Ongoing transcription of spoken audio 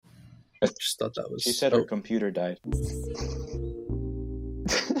just thought that was. She said her computer died.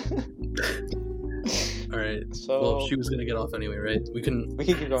 All right. So Well, she was gonna get off anyway, right? We can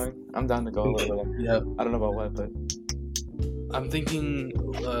keep going. I'm down to go a little bit. Yeah. I don't know about what, but I'm thinking.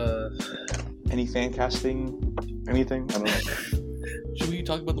 any fan casting, anything? I don't know. Should we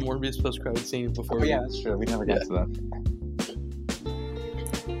talk about the Morbius post-credit scene before? Yeah, that's true. We never got to that.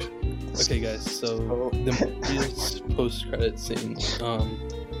 Okay, guys. So the Morbius post-credit scene.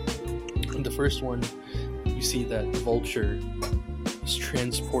 In the first one, you see that Vulture is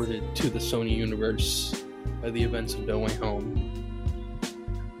transported to the Sony universe by the events of No Way Home.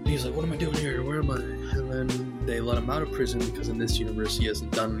 And he's like, "What am I doing here? Where am I?" And then they let him out of prison because in this universe he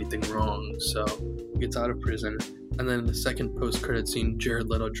hasn't done anything wrong. So he gets out of prison. And then in the second post-credit scene, Jared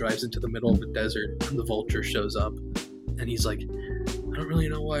Leto drives into the middle of the desert and the Vulture shows up. And he's like, "I don't really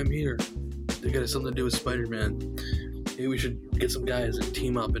know why I'm here. They got something to do with Spider-Man. Maybe we should get some guys and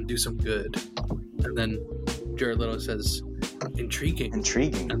team up and do some good." And then Jared Leto says, "Intriguing." And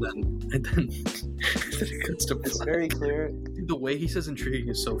then it cuts to it's black. very clear. Dude, the way he says intriguing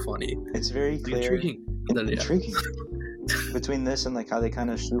is so funny. It's very clear. Intriguing. And then, Intriguing. Between this and like how they kind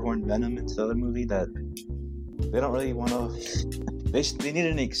of shoehorned Venom into the other movie, that they don't really want to. They need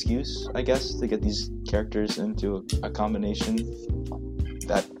an excuse, I guess, to get these characters into a combination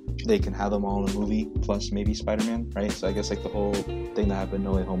that they can have them all in a movie, plus maybe Spider-Man, right? So I guess like the whole thing that happened in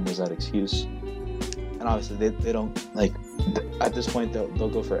No Way Home was that excuse. And obviously they don't like at this point they'll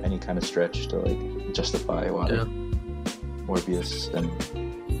go for any kind of stretch to like justify why Morbius, and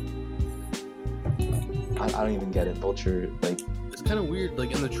I don't even get it. Vulture, like, it's kind of weird.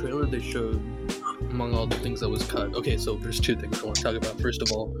 Like in the trailer, they showed among all the things that was cut. Okay, so there's two things I want to talk about. First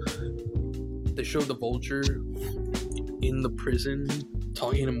of all, they showed the Vulture in the prison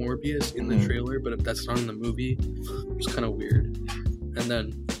talking to Morbius in the trailer, but if that's not in the movie, it's kind of weird. And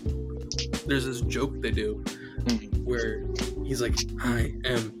then there's this joke they do where he's like, "I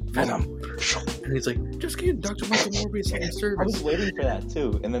am Venom," and he's like, "Just kidding, Dr. Michael Morbius on service." I was waiting for that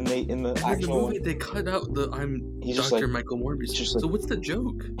too, and then they in the actual movie they cut out the "I'm He's Dr. just like, Michael Morbius." just like, so what's the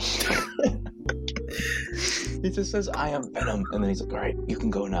joke? He just says, "I am Venom," and then he's like, "All right, you can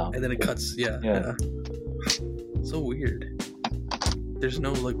go now." And then it cuts. Yeah. So weird. There's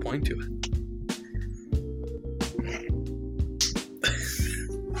no like point to it.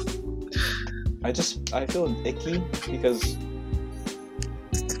 I feel icky because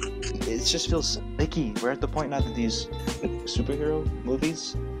it just feels icky. We're at the point now that these superhero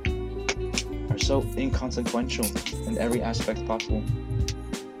movies are so inconsequential in every aspect possible.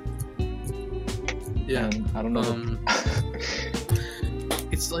 Yeah, and I don't know.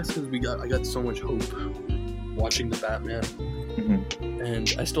 It's like because I got so much hope watching the Batman,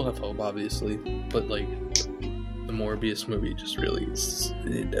 and I still have hope, obviously, but like the Morbius movie just really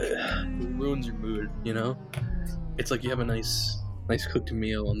it ruins your mood. You know, it's like you have a nice cooked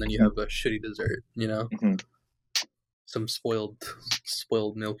meal and then you have a shitty dessert. You know, some spoiled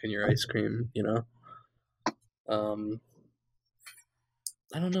milk in your ice cream. You know, I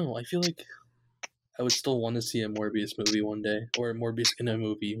don't know. I feel like I would still want to see a Morbius movie one day, or a Morbius in a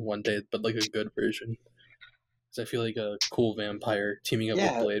movie one day, but like a good version. Because I feel like a cool vampire teaming up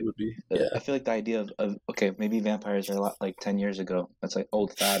with Blade would be. Yeah. I feel like the idea of okay, maybe vampires are a lot like 10 years ago. That's like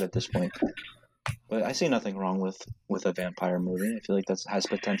old fad at this point. But I see nothing wrong with a vampire movie. I feel like that has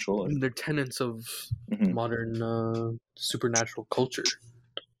potential. I mean, they're tenets of modern supernatural culture,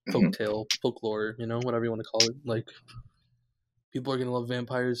 folktale, folklore. You know, whatever you want to call it. Like, people are gonna love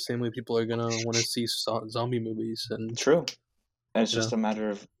vampires, same way people are gonna want to see zombie movies. And true, and it's just a matter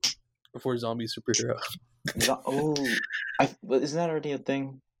of before zombie superhero. But isn't that already a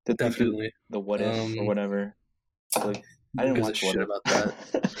thing? That Definitely. The what if or whatever. Like, I didn't watch shit about that.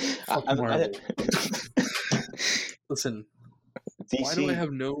 Fuck Marvel. Listen, DC. Why do I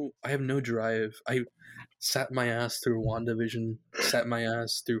have no drive? I sat my ass through WandaVision, sat my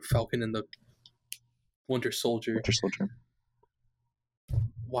ass through Falcon and the Winter Soldier.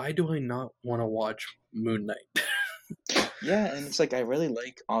 Why do I not want to watch Moon Knight? Yeah, and it's like I really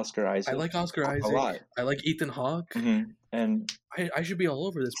like Oscar Isaac. I like Oscar Isaac a lot. I like Ethan Hawke. And I should be all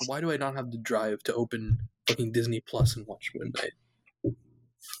over this, but why do I not have the drive to open fucking Disney Plus and watch Moon Knight?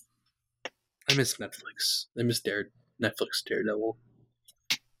 I miss Netflix. I miss Netflix Daredevil.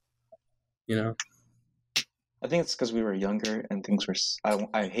 You know? I think it's because we were younger and things were...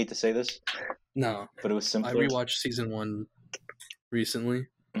 I hate to say this. No. But it was simpler. I rewatched season 1 recently,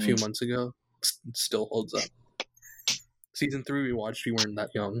 a few months ago. It still holds up. Season 3 we watched, we weren't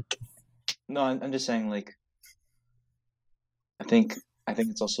that young. No, I'm just saying, like... I think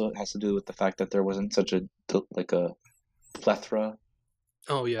it's also has to do with the fact that there wasn't such a plethora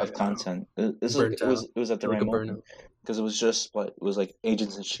Oh yeah, of content. It burnt out. was at the Like right a moment burnout. because it was just what it was like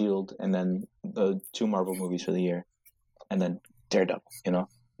Agents of Shield, and then the 2 Marvel movies for the year, and then Daredevil. You know,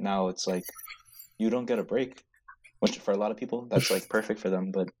 now it's like you don't get a break, which for a lot of people that's like perfect for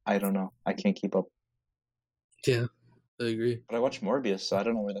them. But I don't know, I can't keep up. Yeah, I agree. But I watch Morbius, so I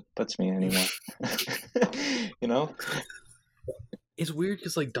don't know where that puts me anymore. You know? It's weird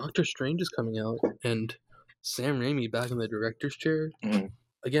because like Doctor Strange is coming out and Sam Raimi back in the director's chair. Mhm.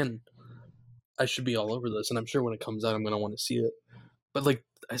 Again, I should be all over this, and I'm sure when it comes out, I'm gonna want to see it. But like,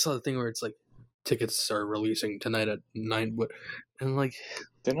 I saw the thing where it's like tickets are releasing tonight at 9, and like,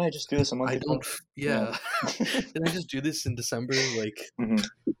 Didn't I just do this a month I ago? don't. Yeah, did I just do this in December? Like, Mhm.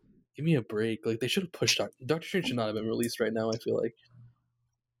 give me a break. Like, they should have pushed Doctor Strange should not have been released right now. I feel like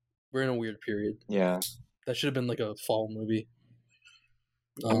we're in a weird period. Yeah. That should have been like a fall movie.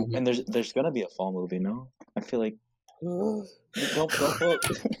 And there's gonna be a fall movie, no? I feel like don't pull up,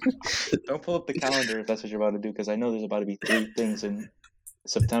 don't pull up the calendar if that's what you're about to do, because I know there's about to be 3 things in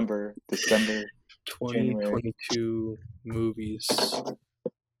September, December, January. 2022 movies. All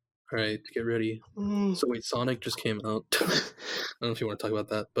right, get ready. So wait, Sonic just came out. I don't know if you want to talk about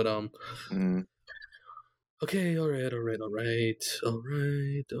that, but Mm. okay, all right.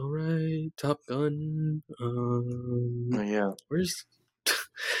 Top Gun. Oh, yeah. Where's?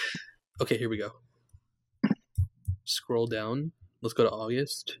 Okay, here we go. Scroll down. Let's go to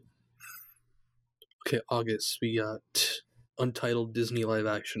August. Okay, August. We got untitled Disney live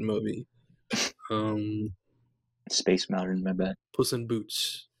action movie. Space Mountain, my bad. Puss in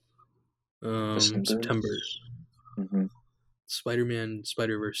Boots. Puss in Boots. September. Mm-hmm. Spider-Man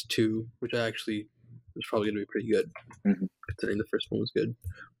Spider-Verse 2, which I actually was probably going to be pretty good, considering the first one was good.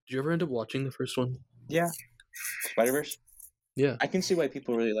 Did you ever end up watching the first one? Yeah. Spider-Verse? Yeah. I can see why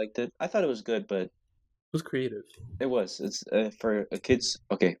people really liked it. I thought it was good, but... It was creative. It was. It's for a kid's...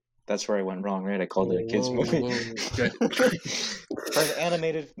 Okay, that's where I went wrong, right? I called it a kid's movie. For an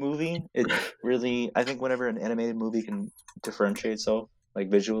animated movie, it really... I think whenever an animated movie can differentiate itself, like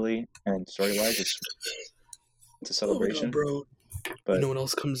visually and story-wise, it's a celebration. Oh my God, bro. But you know what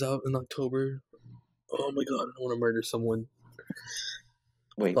else comes out in October? Oh my God, I don't want to murder someone.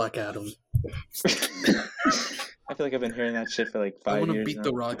 Wait. Black Adam. I feel like I've been hearing that shit for like 5 years. I want to beat now.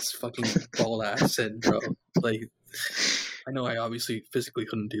 The Rock's fucking bald ass in, bro. Like, I know I obviously physically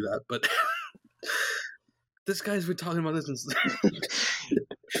couldn't do that, but this guy's been talking about this since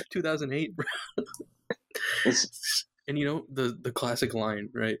 2008, bro. And you know the classic line,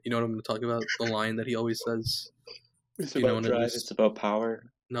 right? You know what I'm going to talk about? The line that he always says. It's about drive. It's about power.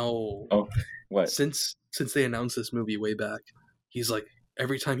 No. Oh, what? Since they announced this movie way back, he's like,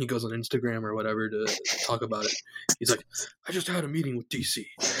 every time he goes on Instagram or whatever to talk about it, he's like, I just had a meeting with DC,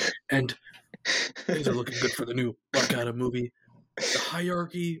 and things are looking good for the new Black Adam movie. The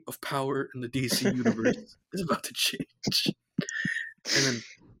hierarchy of power in the DC universe is about to change. And then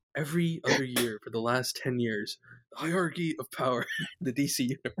every other year for the last 10 years, the hierarchy of power in the DC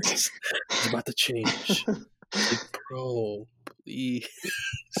universe is about to change. Like, bro, please.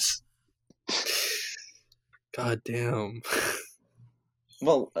 God damn.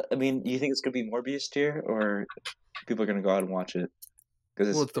 Well, I mean, you think it's going to be Morbius tier, or people are going to go out and watch it?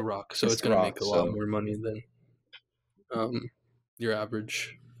 It's The Rock, so it's going to make a lot more money than your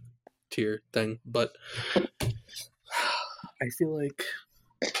average tier thing. But I feel like...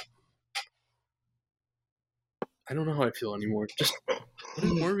 I don't know how I feel anymore. Just what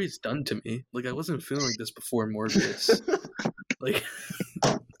has Morbius done to me? Like, I wasn't feeling like this before Morbius. Like...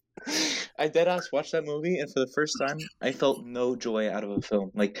 I deadass watched that movie, and for the first time, I felt no joy out of a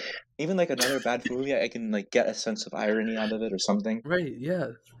film. Like, even like another bad movie, I can like get a sense of irony out of it or something. Right? Yeah.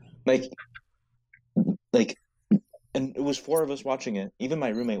 Like, and it was 4 of us watching it. Even my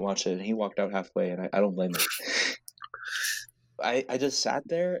roommate watched it, and he walked out halfway, and I don't blame him. I just sat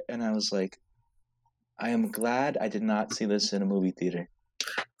there, and I was like, I am glad I did not see this in a movie theater.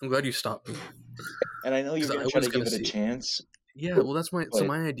 I'm glad you stopped me. And I know you're going to try to give it a chance. Yeah, well, that's my... So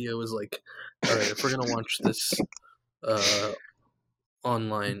my idea was like, all right, if we're going to watch this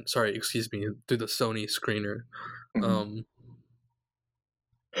online... Sorry, excuse me, through the Sony screener,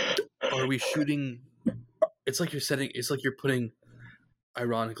 are we shooting... It's like you're putting,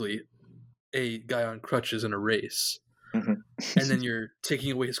 ironically, a guy on crutches in a race. And then you're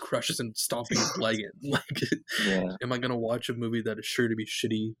taking away his crutches and stomping his leg in. Like, am I going to watch a movie that is sure to be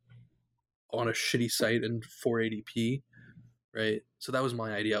shitty on a shitty site in 480p? Right, so that was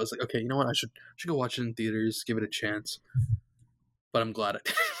my idea. I was like, okay, you know what? I should go watch it in theaters, give it a chance. But I'm glad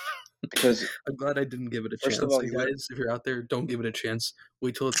I'm glad I didn't give it a chance. All, like, guys, if you're out there, don't give it a chance.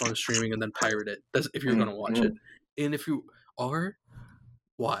 Wait till it's on streaming and then pirate it. That's if you're gonna watch it. And if you are,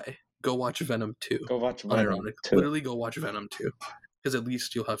 Why? Go watch Venom 2. Go watch Venom Unironic. 2. Literally go watch Venom 2. Because at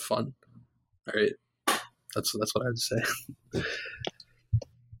least you'll have fun. Alright? That's what I would say.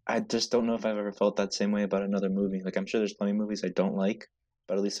 I just don't know if I've ever felt that same way about another movie. Like, I'm sure there's plenty of movies I don't like,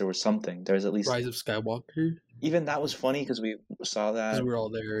 but at least there was something. There's at least... Rise of Skywalker? Even that was funny because we saw that. Because we were all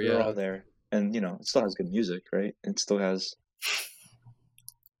there, We were all there. And, you know, it still has good music, right? It still has...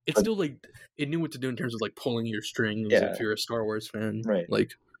 It's still, like, it knew what to do in terms of, like, pulling your strings if you're a Star Wars fan. Right.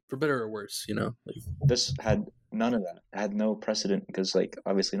 Like, for better or worse, you know? Like, this had none of that. It had no precedent because, like,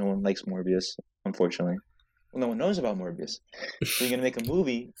 obviously no one likes Morbius, unfortunately. Well, no one knows about Morbius. So you're going to make a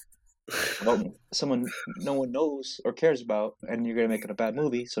movie about someone no one knows or cares about, and you're going to make it a bad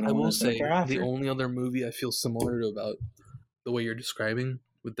movie, so I will say, care after. the only other movie I feel similar to about the way you're describing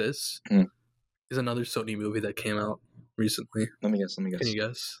with this is another Sony movie that came out recently. Let me guess. Can you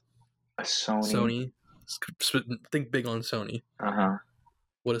guess? A Sony. Think big on Sony. Uh-huh.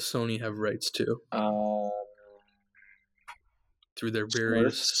 What does Sony have rights to? Through their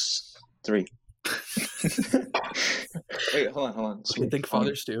various... 3. Wait, hold on. I think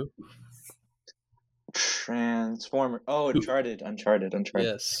Fathers do. Transformer. Oh, Uncharted.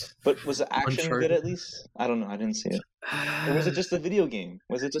 Yes. But was the action Uncharted. good at least? I don't know. I didn't see it. Or was it just a video game?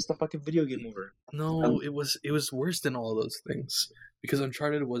 Was it just a fucking video game over? No, it was worse than all those things. Because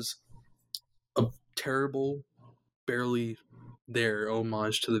Uncharted was a terrible, barely there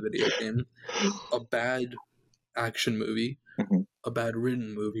homage to the video game. A bad action movie. Mm-hmm. A bad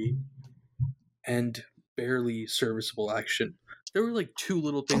written movie. And barely serviceable action. There were like 2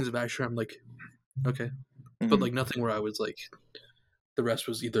 little things of action I'm like, okay. Mm-hmm. But like nothing where I was like, the rest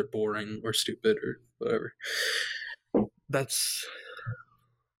was either boring or stupid or whatever. That's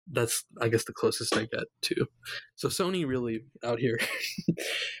I guess the closest I get to. So Sony really out here.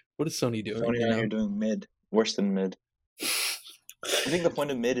 What is Sony doing? Sony out here doing mid. Worse than mid. I think the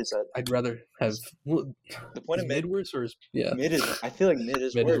point of mid is that I'd rather have the point of mid worse or mid is. I feel like mid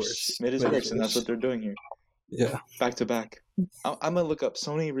is worse. Mid is worse, and that's what they're doing here. Yeah, back to back. I'm gonna look up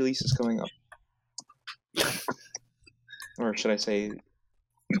Sony releases coming up, or should I say,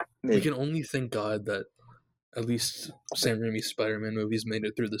 mid. We can only thank God that at least Sam Raimi's Spider-Man movies made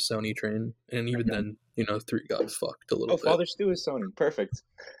it through the Sony train, and even then, 3 got fucked a little bit. Fathers 2 is Sony. Perfect.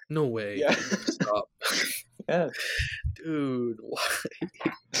 No way. Yeah. Stop. Yeah. Dude, why?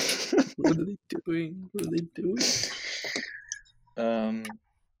 What are they doing?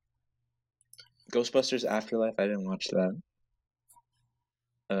 Ghostbusters Afterlife. I didn't watch that.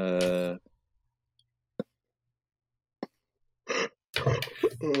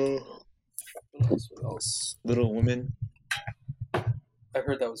 What else? Little Women. I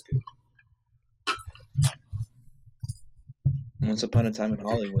heard that was good. Once Upon a Time in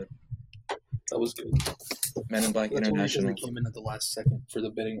Hollywood. That was good. Men in Black International. They came in at the last second for the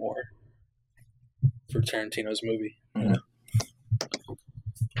bidding war for Tarantino's movie. Mm-hmm.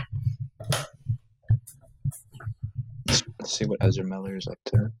 Let's see what Ezra Miller is up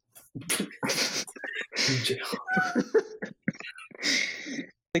to. In jail.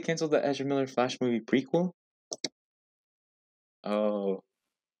 They canceled the Ezra Miller Flash movie prequel? Oh.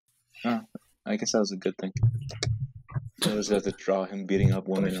 I guess that was a good thing. It was have to draw him beating up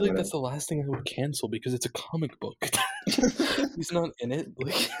women. I feel like that's the last thing I would cancel because it's a comic book. He's not in it.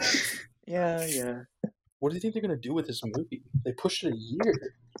 Like, yeah. What do you think they're gonna do with this movie? They pushed it a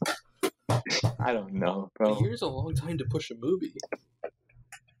year. I don't know, bro. A year's a long time to push a movie.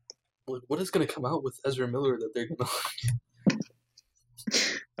 Like, what is gonna come out with Ezra Miller that they're gonna?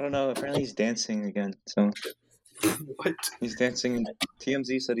 I don't know. Apparently, he's dancing again. So. What? He's dancing.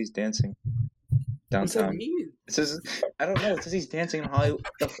 TMZ said he's dancing downtown. What does that mean? It says I don't know. It says he's dancing in Hollywood.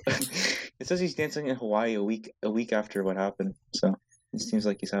 It says he's dancing in Hawaii a week after what happened. So it seems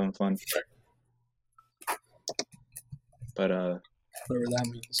like he's having fun. But whatever that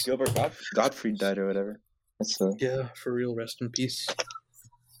means. Gilbert Gottfried died or whatever. That's yeah, for real. Rest in peace.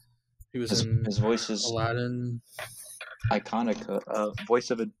 He was his voice is Aladdin. Iconic.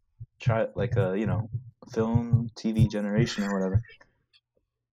 Voice of a film, TV generation or whatever.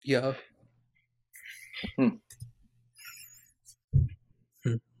 Yeah.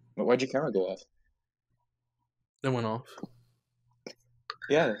 But why'd your camera go off? It went off.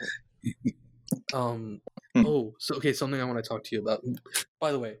 Yeah. Oh, so okay, something I want to talk to you about.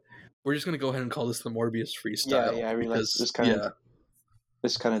 By the way, we're just gonna go ahead and call this the Morbius freestyle. Yeah, I realize this kind of,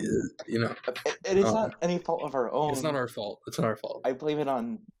 it is not any fault of our own. It's not our fault. I blame it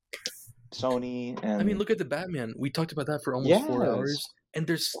on Sony and. I mean, look at the Batman. We talked about that for almost 4 hours, and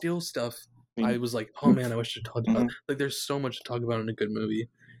there's still stuff. I was like, oh man, I wish to talk about. Like, there's so much to talk about in a good movie,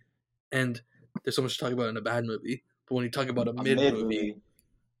 and there's so much to talk about in a bad movie. But when you talk about a mid movie,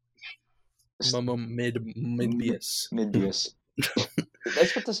 Midbius. Midbius.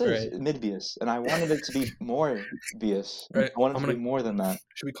 That's what this is, Right. Midbius, and I wanted it to be more bias. Right. I wanted it to be more than that.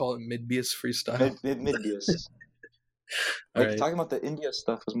 Should we call it Midbius freestyle? Midbius. All Like right. talking about the India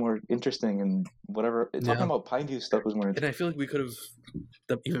stuff was more interesting, and whatever talking about Pineview stuff was more interesting. And I feel like we could have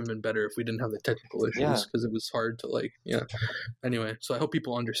even been better if we didn't have the technical issues because it was hard to like. Yeah. Anyway, so I hope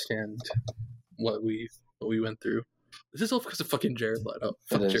people understand what we went through. This is all because of fucking Jared Leto.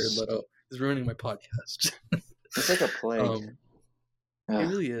 Fuck Jared Leto. He's ruining my podcast. It's like a plague. It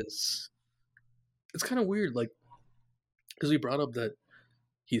really is. It's kind of weird, like, because we brought up that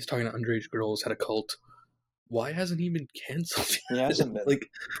he's talking to underage girls, had a cult. Why hasn't he been canceled? He hasn't been.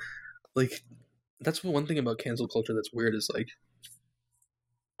 Like, that's one thing about cancel culture that's weird is like,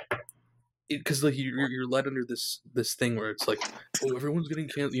 because like you're led under this thing where it's like, oh, everyone's getting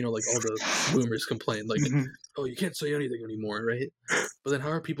canceled. You know, like all the boomers complain, like, oh, you can't say anything anymore, right? But then how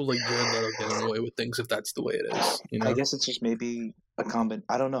are people like Jared Leto getting away with things if that's the way it is? You know? I guess it's just maybe a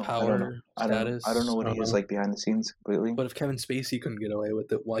I don't know. Power, status. I don't know what he is like behind the scenes completely. But if Kevin Spacey couldn't get away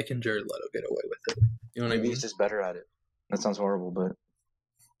with it, why can Jared Leto get away with it? You know what I mean? He's just better at it. That sounds horrible, but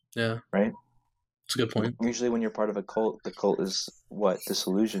yeah, right. It's a good point. Usually, when you're part of a cult, the cult is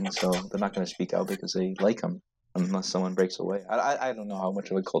disillusioned, so they're not going to speak out because they like him, unless someone breaks away. I don't know how much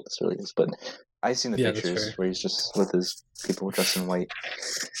of a cult this really is, but I've seen the pictures where he's just with his people dressed in white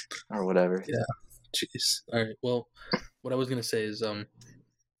or whatever. Yeah. Jeez. All right. Well, what I was gonna say is,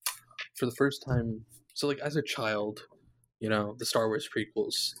 for the first time, so like as a child, you know, the Star Wars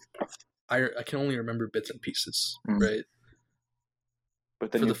prequels, I can only remember bits and pieces, right?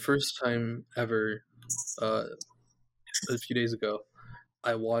 But then for the first time ever, a few days ago,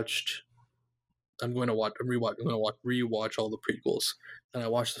 I'm going to rewatch all the prequels, and I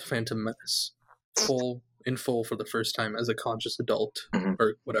watched The Phantom Menace in full for the first time as a conscious adult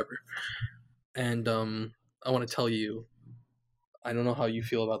or whatever. And I want to tell you, I don't know how you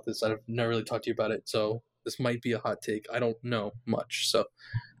feel about this. I've never really talked to you about it, so this might be a hot take. I don't know much, so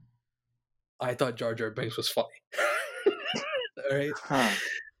I thought Jar Jar Binks was funny. All right.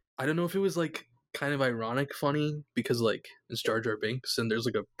 I don't know if it was like kind of ironic funny because like it's Jar Jar Binks and there's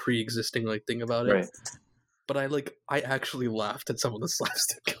like a pre-existing like thing about it. Right. But I actually laughed at some of the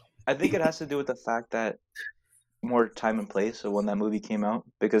slapstick. I think it has to do with the fact that more time and place of when that movie came out,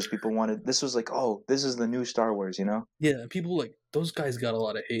 because people wanted, this was like, oh, this is the new Star Wars, you know? Yeah, people like those guys got a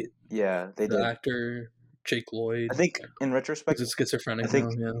lot of hate. Yeah, they did. The actor Jake Lloyd. I think in retrospect, he's schizophrenic.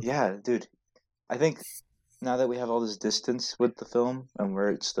 Yeah, dude. I think now that we have all this distance with the film and where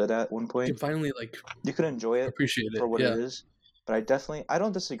it stood at one point, you can finally you can enjoy it, appreciate it for what it is. But I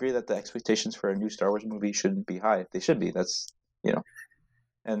don't disagree that the expectations for a new Star Wars movie shouldn't be high. They should be. That's, you know,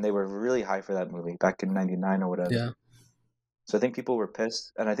 and they were really high for that movie back in '99 or whatever. Yeah. So I think people were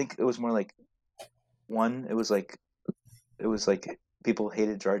pissed, and I think it was more like it was like people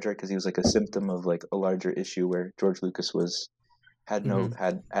hated Jar Jar because he was like a symptom of like a larger issue where George Lucas had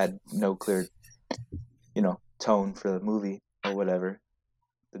no clear, you know, tone for the movie or whatever,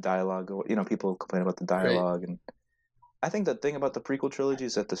 the dialogue, or, you know, people complain about the dialogue. Right. And I think the thing about the prequel trilogy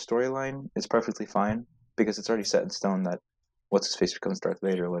is that the storyline is perfectly fine because it's already set in stone that what's his face becomes Darth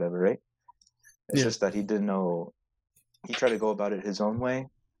Vader or whatever, right? It's just that he didn't know. He tried to go about it his own way,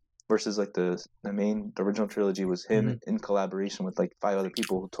 versus like the original trilogy was him in collaboration with like 5 other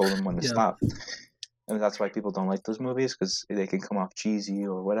people who told him when to stop. And that's why people don't like those movies, because they can come off cheesy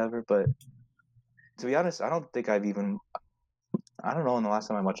or whatever. But to be honest, I don't know when the last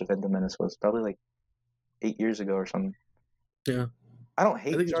time I watched A Phantom Menace was. Probably like 8 years ago or something. Yeah. I don't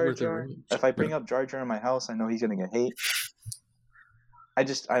hate Jar Jar. If I bring up Jar Jar in my house, I know he's gonna get hate. I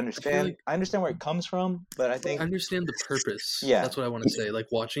understand where it comes from, but I think I understand the purpose. Yeah. That's what I want to say. Like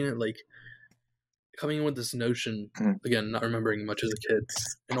watching it, like coming in with this notion, again, not remembering much as a kid,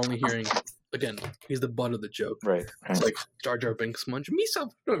 and only hearing, again, he's the butt of the joke. Right. It's like Jar Jar Binks munch me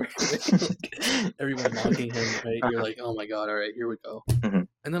some. Like, everyone mocking him, right? You're like, oh my god, all right, here we go. And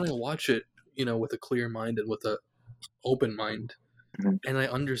then I watch it, you know, with a clear mind and with a open mind, and I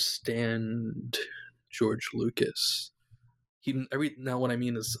understand George Lucas. Now what I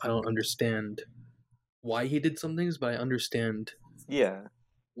mean is I don't understand why he did some things, but I understand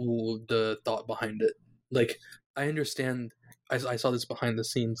the thought behind it. Like, I understand, I saw this behind the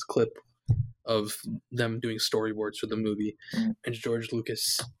scenes clip of them doing storyboards for the movie, and George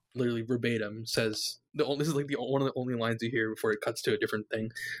Lucas literally verbatim says, this is like one of the only lines you hear before it cuts to a different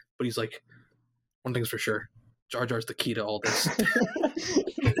thing, but he's like, one thing's for sure, Jar Jar's the key to all this.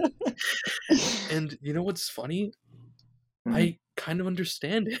 And you know what's funny? I kind of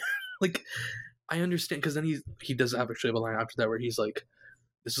understand it. Like, I understand, because then he does actually have a line after that where he's like,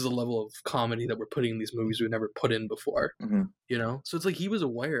 this is a level of comedy that we're putting in these movies we've never put in before. Mm-hmm. You know, so it's like he was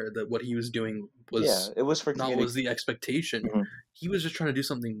aware that what he was doing was it was for not was the expectation. Mm-hmm. He was just trying to do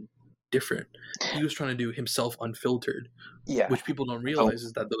something different. He was trying to do himself unfiltered. Yeah, which people don't realize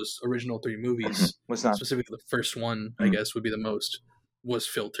is that those original 3 movies, was not specifically the first one, I guess would be the most, was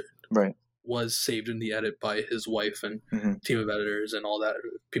filtered. Right. Was saved in the edit by his wife and team of editors and all that,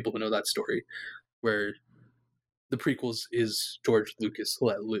 people who know that story, where the prequels is George Lucas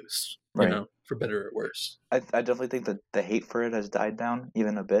let loose, you know, for better or worse. I definitely think that the hate for it has died down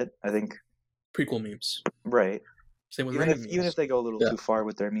even a bit. I think prequel memes. Right. Same with even if they go a little too far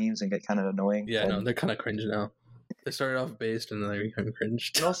with their memes and get kind of annoying. Yeah, no, they're kind of cringe now. They started off based and then they become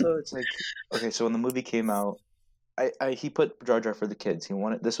cringed. And also, it's like, okay, so when the movie came out, he put Jar Jar for the kids. He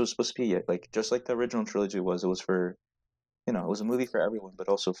wanted, this was supposed to be like just like the original trilogy was. It was for, you know, it was a movie for everyone, but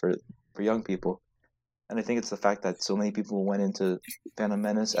also for young people. And I think it's the fact that so many people went into Phantom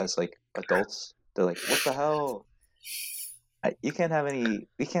Menace as like adults. They're like, what the hell? We can't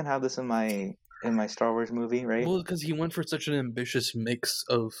have this in my Star Wars movie, right? Well, because he went for such an ambitious mix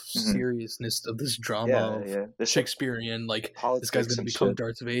of seriousness of this drama, the Shakespearean, like this guy's going to become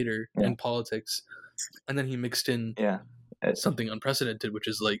Darth Vader and politics, and then he mixed in something unprecedented, which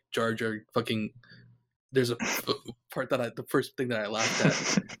is like Jar Jar fucking. There's a part that the first thing that I laughed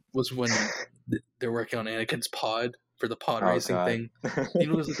at was when they're working on Anakin's pod for the pod racing thing. You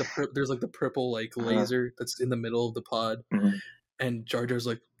know, there's like the purple like laser that's in the middle of the pod, and Jar Jar's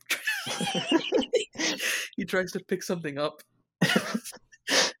like. He tries to pick something up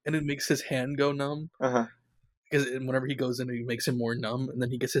and it makes his hand go numb because whenever he goes in it makes him more numb, and then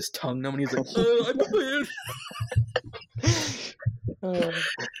he gets his tongue numb and he's like I'm prepared.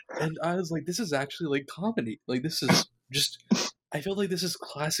 And I was like, this is actually like comedy, like this is just, I feel like this is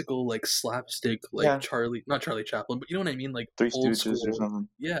classical like slapstick like not Charlie Chaplin, but you know what I mean, like Three old Stooges school, or something.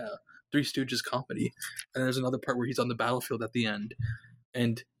 Three Stooges comedy. And there's another part where he's on the battlefield at the end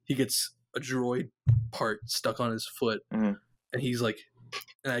and he gets a droid part stuck on his foot, and he's like,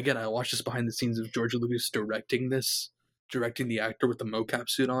 and again, I watched this behind the scenes of George Lucas directing the actor with the mocap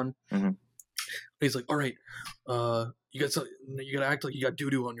suit on. He's like, all right, you gotta act like you got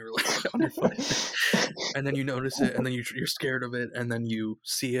doo-doo on your foot, and then you notice it, and then you're scared of it, and then you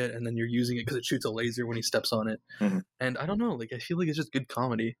see it, and then you're using it because it shoots a laser when he steps on it, and I don't know, like I feel like it's just good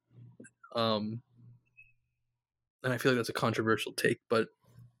comedy, and I feel like that's a controversial take, but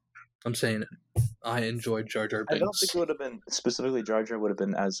I'm saying it. I enjoyed Jar Jar Binks. I don't think it would have been, specifically Jar Jar would have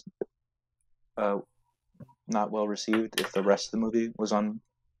been as not well received if the rest of the movie was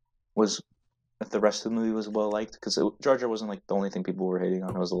well liked, because Jar Jar wasn't like the only thing people were hating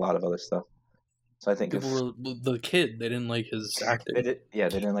on. There was a lot of other stuff. So I think the kid, they didn't like his acting. They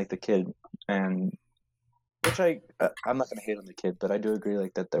didn't like the kid, and which I'm not gonna hate on the kid, but I do agree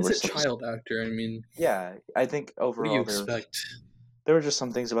like that there was a child actor. I mean, yeah, I think overall what do you expect? There were just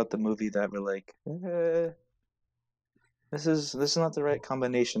some things about the movie that were like, this is not the right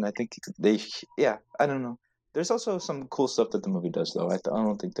combination. I think I don't know. There's also some cool stuff that the movie does, though. I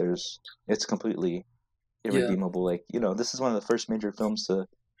don't think it's completely irredeemable. Like, you know, this is one of the first major films to,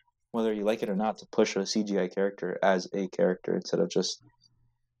 whether you like it or not, to push a CGI character as a character instead of just,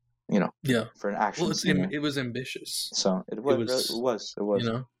 you know, for an action. Well, it was ambitious. So it was.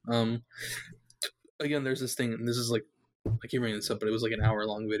 You know, again, there's this thing, and this is like, I keep bringing this up, but it was like an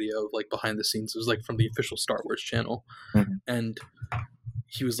hour-long video of like behind the scenes. It was like from the official Star Wars channel, and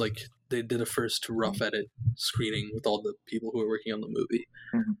he was like, they did a first rough edit screening with all the people who were working on the movie,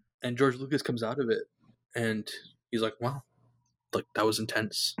 and George Lucas comes out of it, and he's like, "Wow, like that was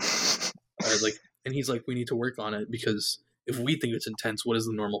intense." And he's like, "We need to work on it because if we think it's intense, what is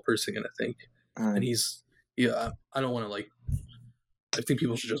the normal person gonna think?" And I don't want to like. I think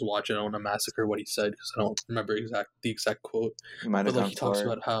people should just watch it. I don't want to massacre what he said because I don't remember the exact quote. But like he talks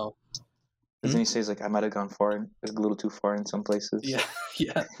about how. Doesn't he say he's like, I might have gone far, a little too far in some places? Yeah.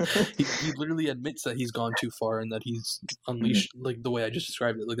 He literally admits that he's gone too far and that he's unleashed, like the way I just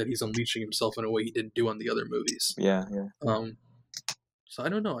described it, like that he's unleashing himself in a way he didn't do on the other movies. Yeah. So I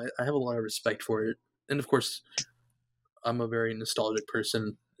don't know. I have a lot of respect for it, and of course, I'm a very nostalgic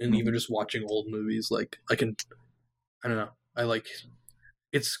person, and even just watching old movies, like I don't know. I like.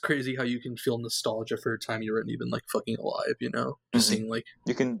 It's crazy how you can feel nostalgia for a time you weren't even like fucking alive, you know? Just seeing like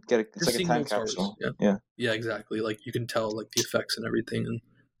you can get it's like a time capsule. Yeah, exactly. Like you can tell like the effects and everything, and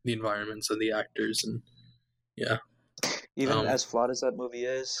the environments and the actors, and even as flawed as that movie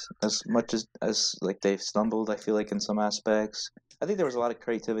is, as much as like they've stumbled, I feel like in some aspects, I think there was a lot of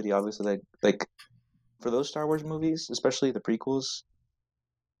creativity. Obviously, like for those Star Wars movies, especially the prequels,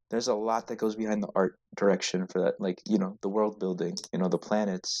 there's a lot that goes behind the art direction for that, like, the world building, the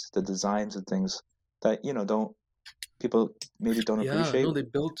planets, the designs and things that don't people maybe don't appreciate. No, they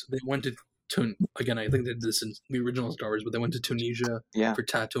went to again, I think they did this in the original Star Wars, but they went to Tunisia for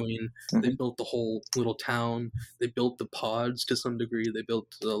Tatooine. They built the whole little town. They built the pods to some degree. They built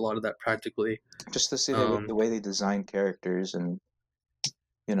a lot of that practically. Just to see the way they design characters and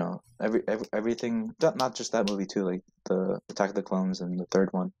everything. Not just that movie too, like the Attack of the Clones and the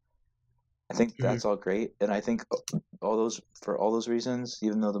third one. I think that's all great, and I think for all those reasons,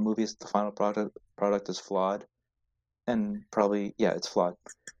 even though the final product is flawed, and probably it's flawed,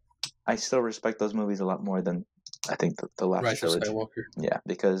 I still respect those movies a lot more than I think the last Rise trilogy. of Skywalker. Yeah,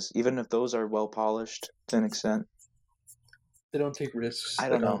 because even if those are well polished to an extent, they don't take risks. I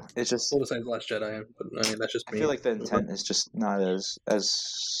don't know. It's just besides Last Jedi, but I mean that's just me. I feel like the intent is just not as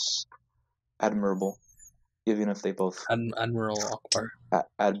admirable, even if they both Admiral Akbar.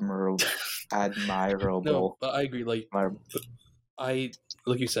 Admirable. No, but I agree. Like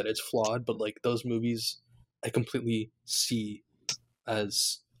like you said, it's flawed, but like those movies, I completely see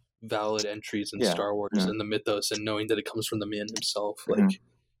as valid entries in Star Wars and the mythos, and knowing that it comes from the man himself. Like,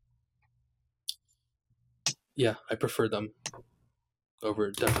 I prefer them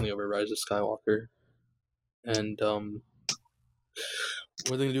definitely over Rise of Skywalker. And what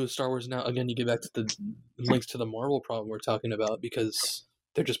are they gonna do with Star Wars now? Again, you get back to the links to the Marvel problem we're talking about, because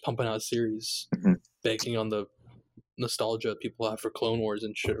they're just pumping out series, banking on the nostalgia people have for Clone Wars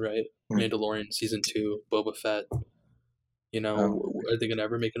and shit, right? Mandalorian Season 2, Boba Fett. Are they gonna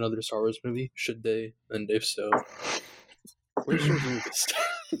ever make another Star Wars movie? Should they? And if so, where's George Lucas?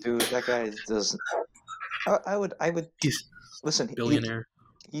 Dude, that guy doesn't. I would. Listen, billionaire.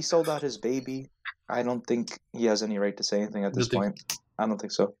 He sold out his baby. I don't think he has any right to say anything at this point. I don't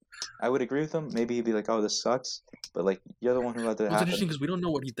think so. I would agree with him. Maybe he'd be like, "Oh, this sucks," but like, you're the one who let that happen. It's interesting because we don't know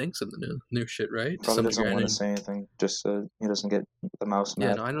what he thinks of the new shit, right? Probably doesn't want to say anything, just so he doesn't get the mouse mad.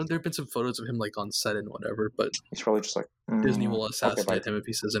 Yeah, no, I know there've been some photos of him like on set and whatever, but he's probably just like Disney will assassinate him if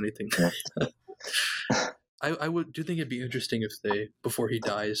he says anything. I do think it'd be interesting if before he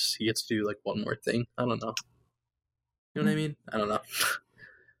dies, he gets to do like one more thing. I don't know. You know what I mean? I don't know.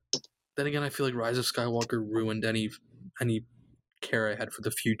 Then again, I feel like Rise of Skywalker ruined any care I had for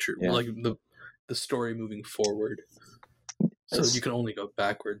the future, like the story moving forward. So you can only go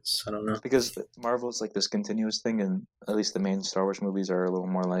backwards. I don't know, because Marvel's like this continuous thing, and at least the main Star Wars movies are a little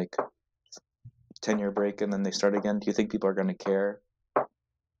more like 10-year break and then they start again. Do you think people are going to care?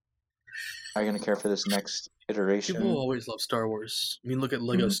 Are you going to care for this next iteration? People always love Star Wars. I mean, look at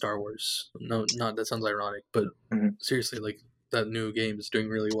Lego Star Wars. No, not that sounds ironic, but seriously, like that new game is doing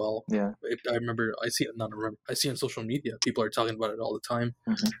really well. Yeah, I remember. I see on social media. People are talking about it all the time.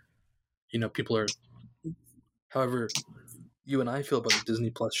 People are. However, you and I feel about the Disney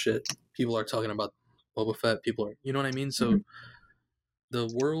Plus shit. People are talking about Boba Fett. People are, you know what I mean? So the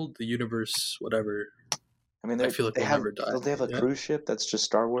world, the universe, whatever. I mean, I feel like they'll never die. Don't they have a cruise ship that's just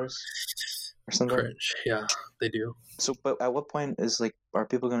Star Wars or something? Cringe. Yeah, they do. So, but at what point are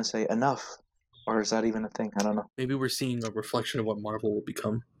people going to say enough? Or is that even a thing? I don't know. Maybe we're seeing a reflection of what Marvel will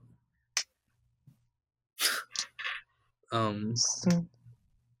become.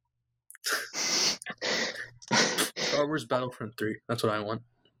 Star Wars Battlefront 3. That's what I want.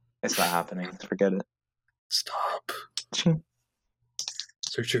 It's not happening. Forget it. Stop.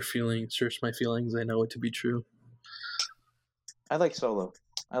 Search your feelings. Search my feelings. I know it to be true. I like Solo.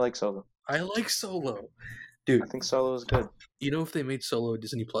 Dude, I think Solo is good. You know, if they made Solo a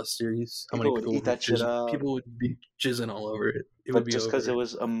Disney Plus series, how many people would eat that shit up? People would be jizzing all over it. It but would be just because it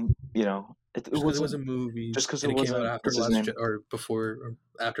was it was a movie. Just because it came out after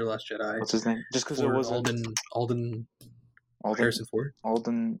after Last Jedi. What's his name? Just because it wasn't Alden Harrison Ford.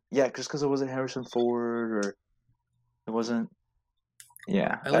 Yeah, just because it wasn't Harrison Ford, or it wasn't.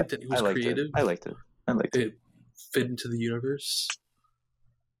 Yeah, I liked it. It was creative. I liked it. It fit into the universe,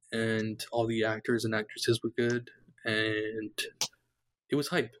 and all the actors and actresses were good, and it was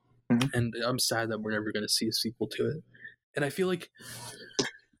hype. And I'm sad that we're never going to see a sequel to it. And I feel like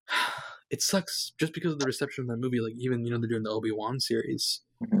it sucks just because of the reception of that movie. Like, even, they're doing the Obi-Wan series.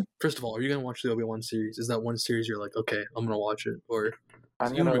 First of all, are you going to watch the Obi-Wan series? Is that one series you're like, okay, I'm going to watch it? Or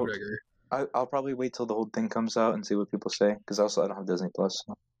Ewan McGregor? I'll probably wait till the whole thing comes out and see what people say. Because also, I don't have Disney Plus.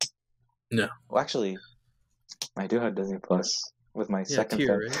 So. No. Well, actually, I do have Disney Plus with my second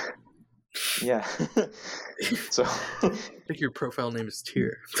Tier, right? Yeah. So I think your profile name is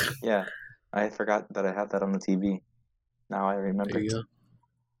Tier. Yeah. I forgot that I had that on the TV. Now I remember. There you go.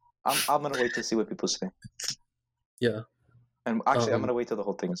 I'm gonna wait to see what people say. Yeah. And actually, I'm gonna wait till the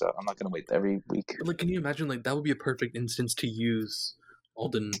whole thing's out. I'm not gonna wait every week. Like, can you imagine? Like, that would be a perfect instance to use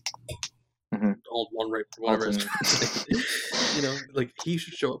Alden, Mhm. Alden right, whatever. Alden. You know, like he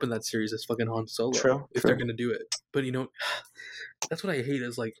should show up in that series as fucking Han Solo True, if they're gonna do it. But you know, that's what I hate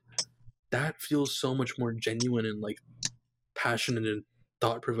is like that feels so much more genuine and like passionate and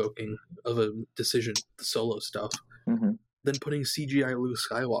thought provoking of a decision, the Solo stuff, Mhm. than putting CGI Luke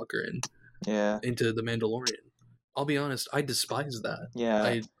Skywalker Yeah. into The Mandalorian. I'll be honest, I despise that.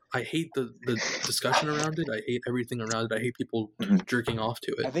 Yeah. I hate the discussion around it. I hate everything around it. I hate people jerking off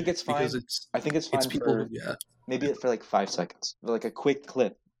to it. I think it's fine. I think it's fine people, for maybe for like 5 seconds, like a quick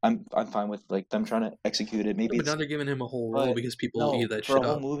clip. I'm fine with like them trying to execute it. Maybe but now they're giving him a whole role because people eat that shit up. For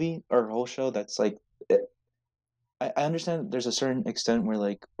a whole movie or a whole show, that's like. I understand there's a certain extent where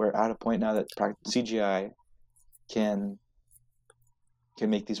like we're at a point now that CGI can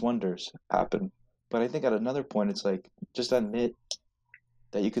make these wonders happen. But I think at another point, it's like just admit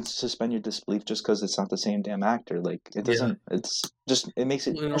that you can suspend your disbelief just because it's not the same damn actor. Like it doesn't. Yeah. It's just it makes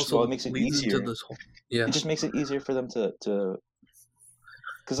it. First of all, it makes it easier. It just makes it easier for them to.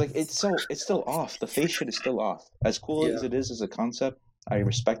 Because like it's still off. The face shit is still off. As cool as it is as a concept, I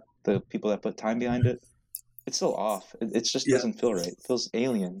respect the people that put time behind it. It's still off. It just doesn't feel right. It feels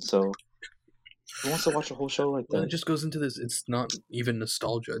alien. So. Who wants to watch a whole show like that? Well, it just goes into this. It's not even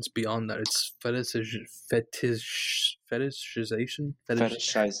nostalgia. It's beyond that. It's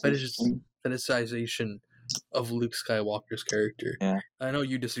fetishization of Luke Skywalker's character. Yeah. I know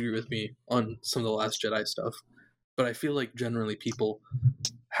you disagree with me on some of the Last Jedi stuff, but I feel like generally people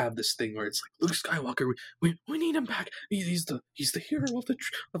have this thing where it's like Luke Skywalker. We need him back. He's the hero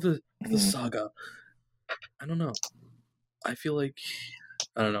of the saga. I don't know. I feel like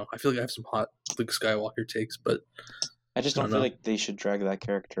I have some hot Luke Skywalker takes, but I just don't feel like they should drag that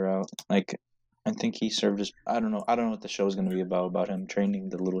character out. Like, I think he served his. I don't know what the show is going to be about him training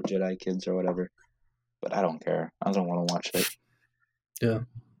the little Jedi kids or whatever. But I don't care. I don't want to watch it. Yeah.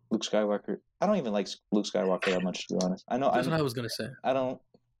 Luke Skywalker. I don't even like Luke Skywalker that much, to be honest. I know. That's what I was going to say. I don't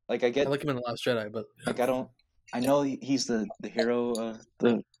like. I like him in The Last Jedi, but like I don't. I know he's the hero of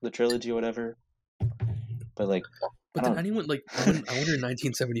the trilogy or whatever. But like. But then anyone like I wonder in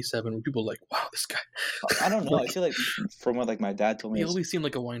 1977 when people were like, wow, this guy. I don't know. I feel like from what like my dad told me, he always seemed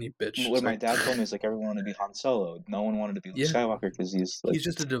like a whiny bitch. What my dad told me is like everyone wanted to be Han Solo. No one wanted to be Luke Skywalker because he's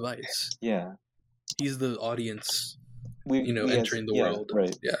just a device. Yeah, he's the audience. Entering the world.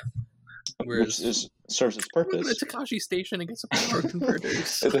 Right. Yeah. Whereas which serves its purpose. The Takashi Station and get some power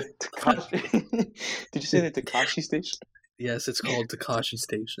converters. Did you say the Takashi Station? Yes, it's called Takashi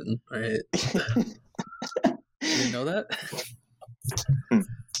Station. Right. You didn't know that?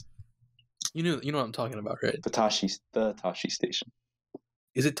 You know what I'm talking about, right? The Tashi Station.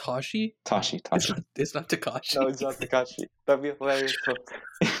 Is it Tashi? Tashi. It's not Takashi. No, it's not Takashi. That'd be hilarious.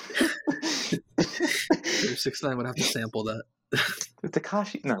 6ix9ine would have to sample that. The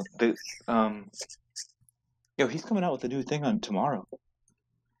Takashi. No. Yo, he's coming out with a new thing on tomorrow.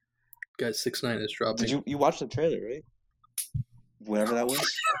 Guys, 6ix9ine is dropping. Did you watch the trailer, right? Whatever that was.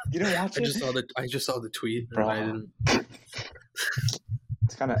 You didn't watch it? I just saw the tweet. Bro. And I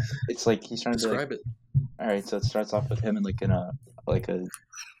didn't. It's like he's trying to describe it. All right, so it starts off with him in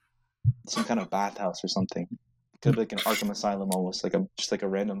some kind of bathhouse or something. Could be like an Arkham Asylum almost, just like a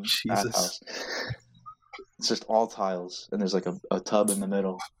random bathhouse. It's just all tiles, and there's like a tub in the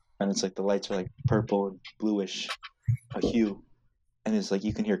middle, and it's like the lights are like purple and bluish, a hue, and it's like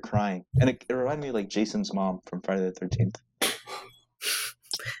you can hear crying, and it reminded me of like Jason's mom from Friday the 13th.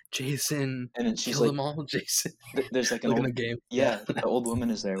 Jason, and then she's kill them all, Jason. There's like an old game. Yeah, the old woman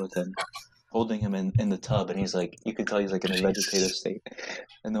is there with him, holding him in the tub, and he's like, you can tell he's like in a vegetative state,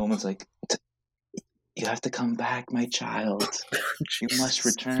 and the woman's like, "You have to come back, my child. You must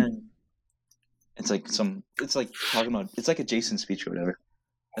return." It's like talking about. It's like a Jason speech or whatever,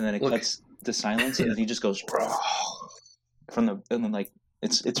 and then it cuts to silence, and then he just goes and then like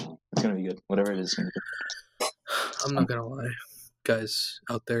it's gonna be good. Whatever it is, gonna be good. I'm not gonna lie. Guys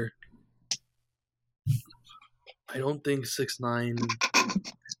out there, I don't think 6ix9ine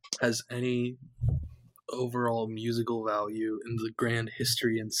has any overall musical value in the grand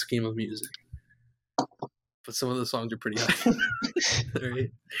history and scheme of music. But some of the songs are pretty high.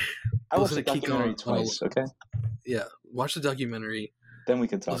 Right? I watched the documentary twice, okay? Yeah, watch the documentary. Then we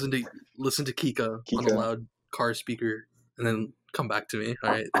can talk. Listen to Kika on a loud car speaker, and then come back to me,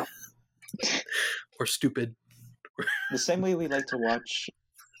 alright? Or Stupid. The same way we like to watch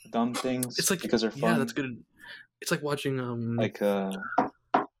dumb things, it's like, because they're fun. Yeah, that's good. It's like watching like an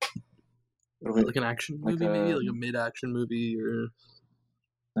action movie, maybe like a mid-action movie, or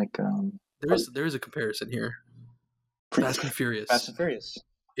like there is a comparison here. Fast and Furious. Fast and Furious.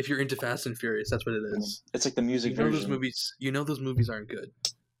 If you're into Fast and Furious, that's what it is. It's like the music version. Those movies aren't good,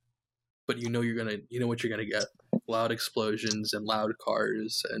 but you know what you're gonna get: loud explosions and loud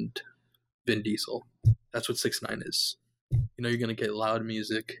cars and Vin Diesel. That's what 6ix9ine is. You know you're gonna get loud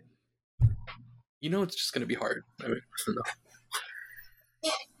music. You know it's just gonna be hard. I mean,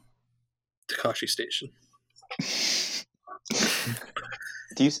 no. Tekashi Station.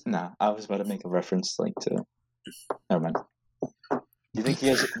 I was about to make a reference to. Never mind. Do you think he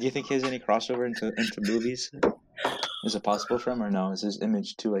has any crossover into movies? Is it possible for him, or no? Is his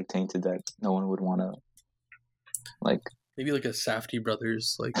image too tainted that no one would want to maybe like a Safdie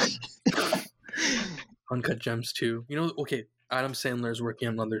brothers Uncut Gems 2. You know, okay, Adam Sandler is working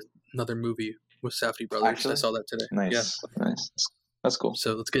on another movie with Safdie brothers. Actually? I saw that today. Nice, yeah. Nice. That's cool.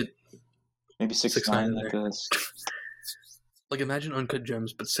 So let's get maybe 6ix9ine imagine Uncut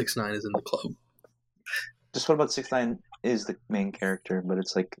Gems, but 6ix9ine is in the club. Just what about 6ix9ine is the main character, but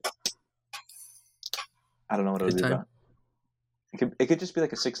it's I don't know what it would be about. It could just be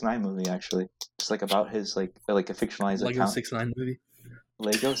like a 6ix9ine movie, actually, just about his like a fictionalized Lego account. 6ix9ine movie.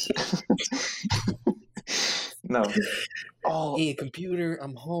 Legos. No. Oh, hey, computer,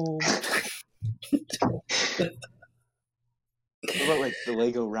 I'm home. What about the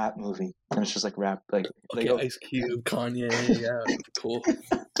Lego rap movie? And it's just rap, Lego. Ice Cube, Kanye, yeah, cool.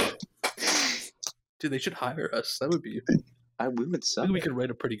 Dude, they should hire us. That would be. We would sell. I think we could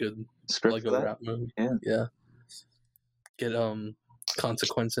write a pretty good script Lego rap movie. Yeah. Get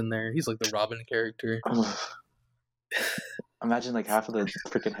Consequence in there. He's like the Robin character. Imagine half of the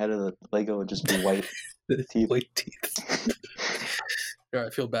freaking head of the Lego would just be white teeth. White teeth. Yeah, I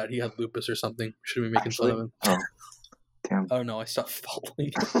feel bad. He had lupus or something. Should we be making fun of him? Oh, damn. Oh no, I stopped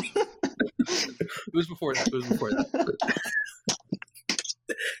following. It was before that.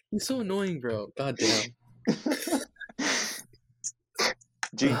 He's so annoying, bro. God damn.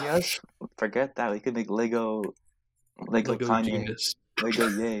 Genius. Forget that. We could make Lego Kanye. Genius. Lego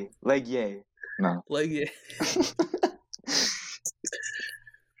yay. Leg yay. No. Leg yay.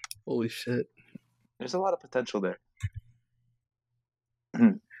 Holy shit. There's a lot of potential there.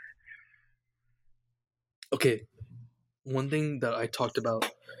 Okay. One thing that I talked about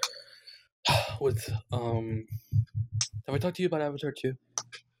with have I talked to you about Avatar 2?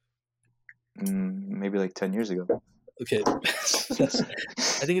 Maybe 10 years ago. Okay.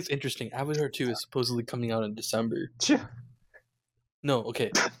 I think it's interesting. Avatar 2 is supposedly coming out in December. Sure. No,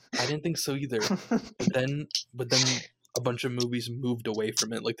 okay. I didn't think so either. But then a bunch of movies moved away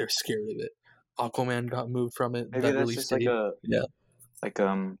from it. They're scared of it. Aquaman got moved from it. Maybe that's just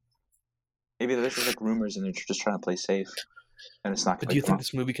maybe there's just rumors and they're just trying to play safe. And it's not. But do you think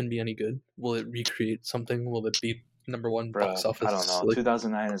this movie can be any good? Will it recreate something? Will it be #1 box office? I don't know.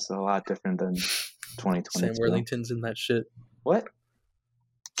 2009 is a lot different than 2020. Sam Worthington's in that shit. What?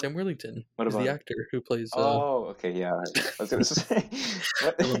 Sam Worthington. What about the actor who plays? Oh, okay, yeah. I was gonna say.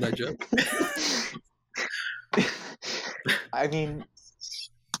 I love that joke. I mean,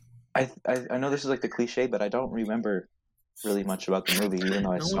 I know this is the cliche, but I don't remember really much about the movie, even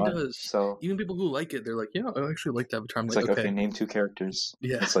though I saw it. Does. So even people who like it, they're like, "Yeah, I actually like Avatar." I'm it's okay, name 2 characters.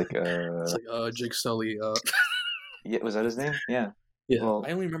 Yeah, it's Jake Sully. Yeah, was that his name? Yeah. Yeah, well,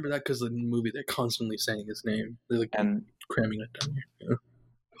 I only remember that because of the movie. They're constantly saying his name. They're cramming it down here. Yeah.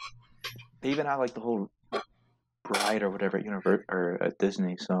 They even have the whole Bride or whatever at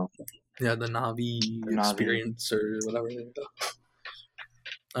Disney. So yeah, the Na'vi experience or whatever.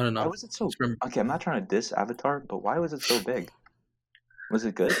 I don't know. Why was it so? Okay, I'm not trying to diss Avatar, but why was it so big? Was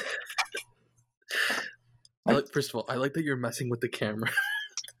it good? First of all, I like that you're messing with the camera.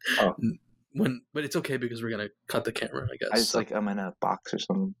 Oh. But it's okay because we're gonna cut the camera, I guess. I'm in a box or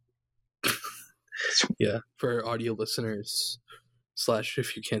something. Yeah, for audio listeners /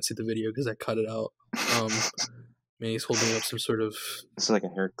 if you can't see the video because I cut it out. Manny's holding up some sort of. This is like a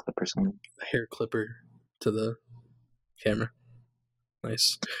hair clip or something. A hair clipper to the camera.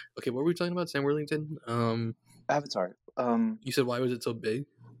 Nice. Okay, what were we talking about? Sam Worthington. Avatar. You said why was it so big?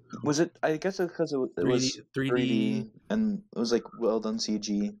 Was it? I guess it's because it was 3D, and it was well done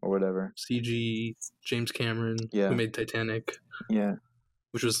CG or whatever. CG. James Cameron, who made Titanic. Yeah.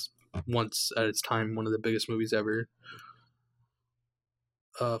 Which was once at its time one of the biggest movies ever.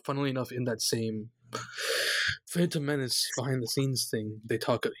 Funnily enough, in that same Phantom Menace behind the scenes thing,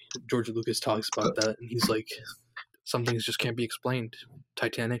 George Lucas talks about that, and he's like, some things just can't be explained.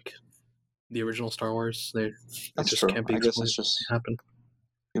 Titanic, the original Star Wars, that's just true. Can't be explained. It's just happened.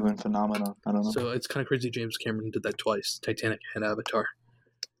 Human phenomenon. I don't know. So it's kind of crazy. James Cameron did that twice: Titanic and Avatar,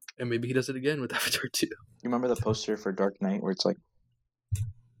 and maybe he does it again with Avatar 2. You remember the poster for Dark Knight where it's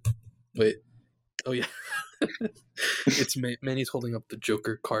wait, oh yeah, It's Manny's holding up the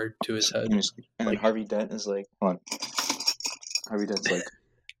Joker card to his head. And then Harvey Dent is like, hold on. Harvey Dent's like,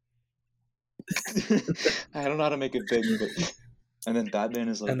 I don't know how to make it big, but... And then Batman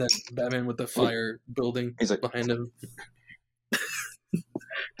is like... And then Batman with the fire building he's like, behind him.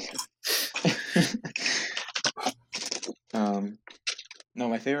 No,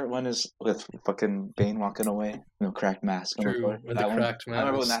 my favorite one is with fucking Bane walking away. No, cracked mask. True, with the cracked mask. I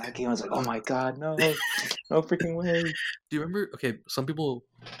remember when that came, I was like, oh my god, no. No freaking way. Do you remember? Okay, some people...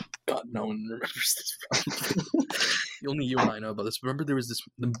 God, no one remembers this. Only you and I know about this. Remember there was this...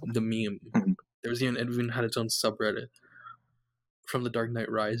 The meme. Mhm. There was even had its own subreddit from The Dark Knight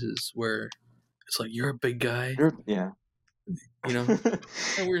Rises where it's like, you're a big guy. Yeah. You know? Kind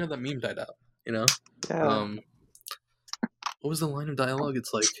of weird how that meme died out, you know? Yeah. What was the line of dialogue?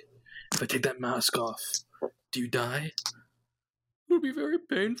 It's like, if I take that mask off, do you die? It would be very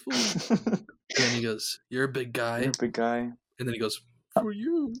painful. And then he goes, you're a big guy. You're a big guy. And then he goes, for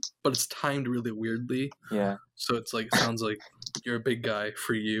you. But it's timed really weirdly. Yeah. So it's like, it sounds like, you're a big guy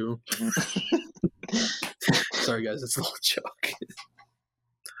for you. Sorry, guys, it's a little joke.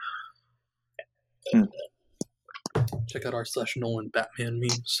 Check out r/Nolan Batman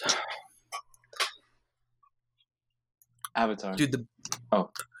memes. Avatar. Dude, Oh.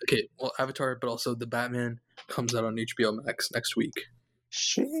 Okay, well, Avatar, but also the Batman comes out on HBO Max next week.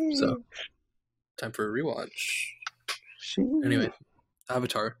 Sheesh. So, time for a rewatch. Sheesh. Anyway,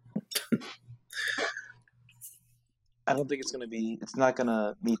 Avatar. I don't think it's not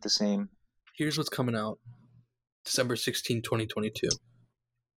gonna meet the same. Here's what's coming out. December 16, 2022.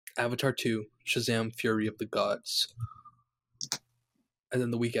 Avatar 2, Shazam! Fury of the Gods. And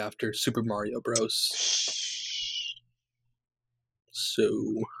then the week after, Super Mario Bros.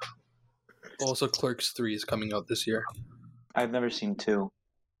 So... Also, Clerks 3 is coming out this year. I've never seen 2.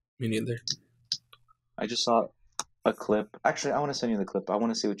 Me neither. I just saw a clip. Actually, I want to send you the clip. I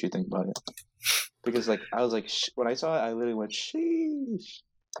want to see what you think about it. Because, like, I was like, when I saw it, I literally went, sheesh.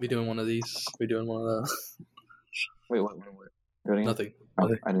 We doing one of these? We doing one of the... Wait, what? Nothing. Oh,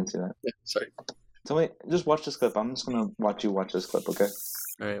 Nothing. I didn't see that. Yeah, sorry. So wait, just watch this clip. I'm just gonna watch you watch this clip, okay?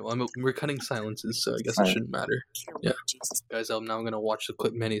 Alright, well, we're cutting silences, so I guess it Alright. shouldn't matter. Yeah. Guys, I'm now going to watch the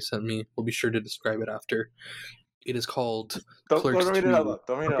clip Manny sent me. We'll be sure to describe it after. It is called Don't Clerks read 2. it out loud.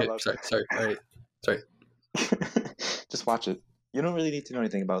 Don't read it Okay, out loud. sorry. Alright. Sorry. Just watch it. You don't really need to know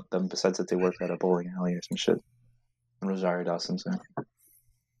anything about them besides that they work at a bowling alley or some shit. And Rosario Dawson's there.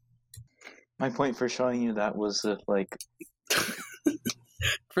 My point for showing you that was that, like...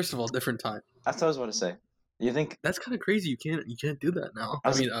 First of all, different time. That's what I was about to say. You think... That's kind of crazy. You can't do that now.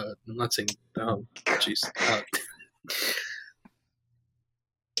 I'm not saying... Jeez.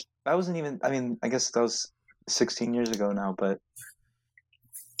 That wasn't even... I mean, I guess that was 16 years ago now, but...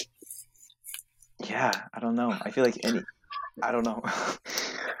 Yeah, I don't know. I feel like I don't know.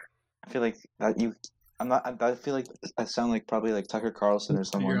 I feel like that you... I feel like I sound like probably like Tucker Carlson or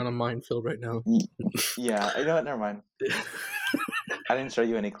someone. You're on a minefield right now. Yeah, you know what? Never mind. I didn't show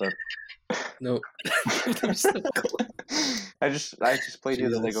you any clip. No. I just played you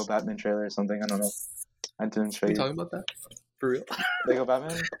the Lego Batman trailer or something. I don't know. I didn't show you. Talking about that? For real? Lego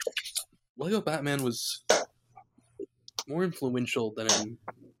Batman? Lego Batman was more influential than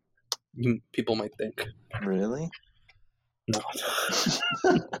people might think. Really? No.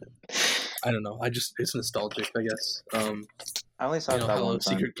 I don't know. It's nostalgic, I guess. I only saw it that Hello one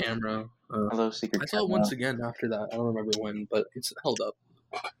time. Secret Camera. Hello Secret I saw it Camera. once again after that. I don't remember when, but it's held up.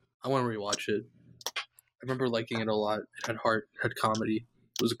 I want to rewatch it. I remember liking it a lot. It had heart, it had comedy.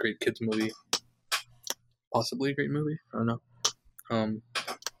 It was a great kids movie. Possibly a great movie. I don't know. Do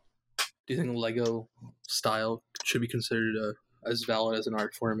you think Lego style should be considered as valid as an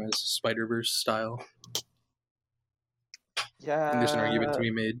art form as Spider-Verse style? Yeah. I think there's an argument to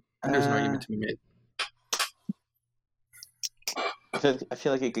be made. I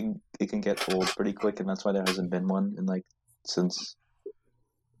feel like it can get old pretty quick, and that's why there hasn't been one in like since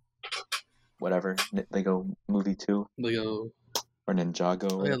whatever Lego Movie 2 Lego or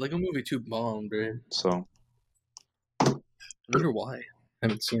Ninjago. Oh yeah, Lego Movie 2 bombed, right? So I wonder why. I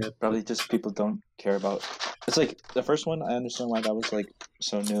haven't seen it. probably just people don't care about. It's like the first one. I understand why that was like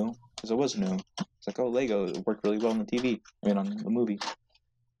so new because it was new. It's like, oh, Lego, it worked really well on the TV. I mean, on the movie,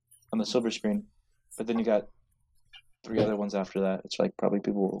 on the silver screen. But then you got 3 other ones after that. It's like probably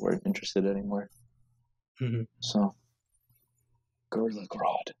people weren't interested anymore. Mm-hmm. So, Gorilla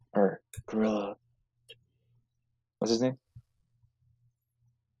Grodd or Gorilla. What's his name?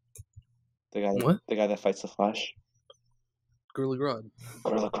 What? The guy that fights the Flash. Gorilla Grodd.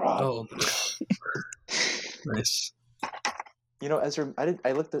 Gorilla Grodd. Oh. Nice. You know,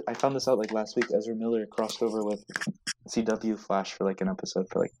 I found this out like last week. Ezra Miller crossed over with CW Flash for like an episode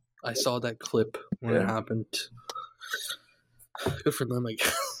for like. I saw that clip when it happened. Good for them. Like,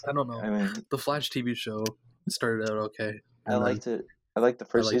 I don't know. I mean, the Flash TV show started out okay. I liked it. I liked the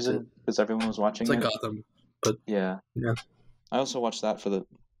first season because everyone was watching it. It's like Gotham, but yeah. I also watched that for the.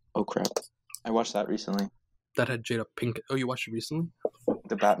 Oh crap! I watched that recently. That had Jada Pinkett. Oh, you watched it recently?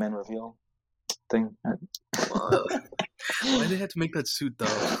 The Batman reveal thing. Why they had to make that suit though?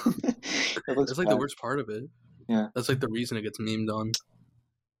 That's like the worst part of it. Yeah. That's like the reason it gets memed on.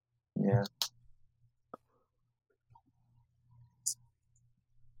 Yeah.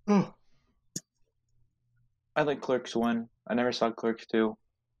 I like Clerks 1. I never saw Clerks 2.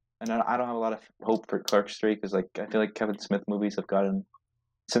 And I don't have a lot of hope for Clerks 3 because like I feel like Kevin Smith movies have gotten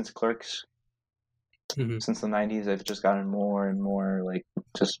since Clerks since the 90s they've just gotten more and more like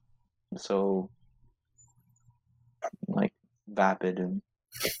just so like vapid and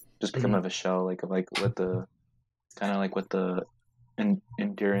just become of a shell like what the kind of like what the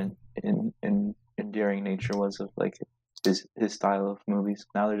endearing nature was of like his style of movies.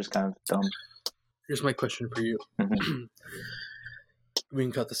 Now they're just kind of dumb. Here's my question for you. We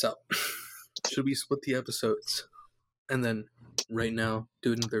can cut this out. Should we split the episodes and then right now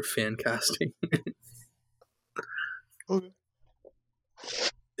do another fan casting? Okay.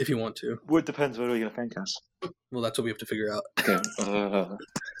 If you want to. Well, it depends. What are we gonna fan cast? Well, that's what we have to figure out. Okay.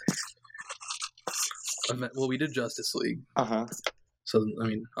 Well, we did Justice League. So I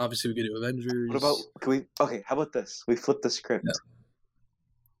mean, obviously we could do Avengers. What about? Okay, how about this? We flip the script. Yeah.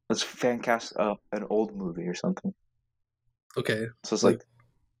 Let's fan cast an old movie or something. Okay. So it's like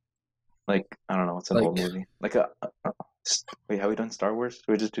I don't know, what's an old movie? Like wait, have we done Star Wars?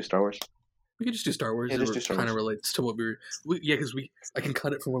 Do we just do Star Wars? We could just do Star Wars. It kind of relates to what because I can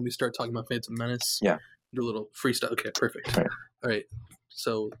cut it from when we start talking about Phantom Menace. Yeah. Do a little freestyle. Okay, perfect. All right.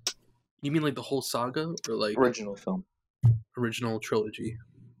 So, you mean like the whole saga or like original film? Original trilogy.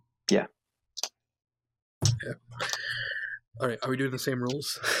 Yeah. Yeah. All right. Are we doing the same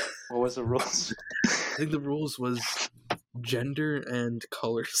rules? What was the rules? I think the rules was gender and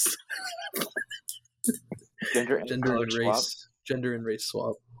colors. Gender and race. Swap? Gender and race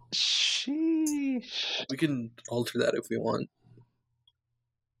swap. Sheesh. We can alter that if we want.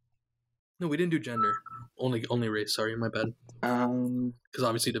 No, we didn't do gender. Only race. Sorry, my bad. Because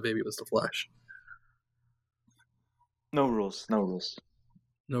obviously the baby was the Flash. No rules. No rules.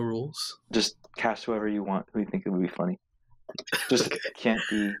 No rules. Just cast whoever you want. Who you think it would be funny. Just can't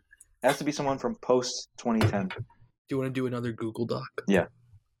be. It has to be someone from post 2010. Do you want to do another Google Doc? Yeah.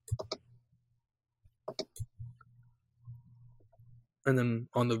 And then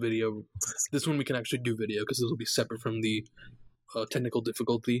on the video, this one we can actually do video because this will be separate from the technical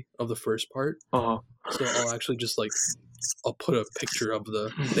difficulty of the first part. So I'll actually just I'll put a picture of the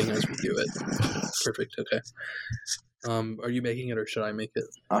thing as we do it. Perfect. Okay. Are you making it or should I make it?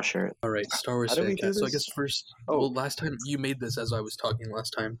 I'll share it. All right. Star Wars fan cast. So I guess first. Oh. Well, last time you made this as I was talking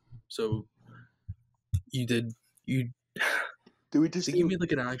last time. So you did. Do we just? You made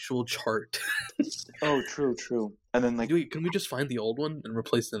like an actual chart. Oh, true. And then can we just find the old one and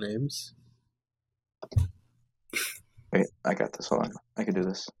replace the names? Wait, I got this. Hold on, I can do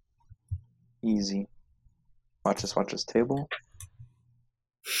this. Easy. Watch this table,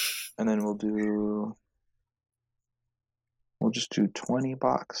 and then we'll just do 20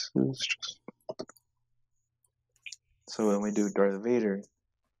 boxes. So when we do Darth Vader.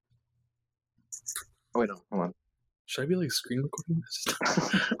 Oh wait, no, hold on. Should I be screen recording this?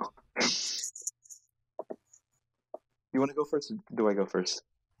 You want to go first, or do I go first?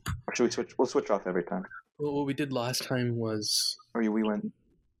 Or should we switch? We'll switch off every time. Well, what we did last time was... Or we went...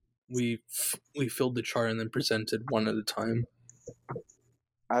 We filled the chart and then presented one at a time.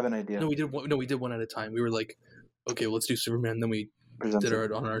 I have an idea. No, we did one at a time. We were like, okay, well, let's do Superman. Then we did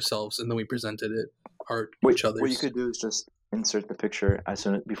it on ourselves, and then we presented it each other. What you could do is just insert the picture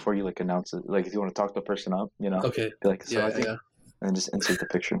before you announce it. If you want to talk the person up, Okay. Be like, so I think, and then just insert the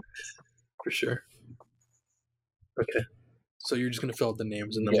picture. For sure. Okay. So you're just gonna fill out the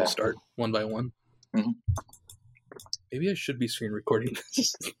names and then we'll start one by one. Mm-hmm. Maybe I should be screen recording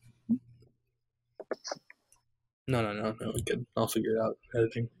this. No. We good. I'll figure it out.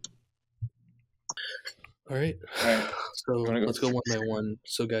 Editing. All right. So let's go one by one.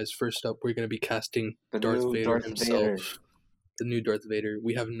 So guys, first up, we're gonna be casting Darth Vader himself. The new Darth Vader.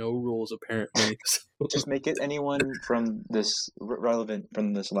 We have no rules apparently. Just make it anyone from this relevant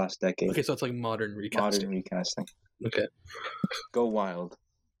from this last decade. Okay, so it's modern recasting. Okay. Go wild.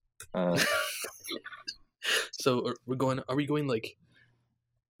 So are we going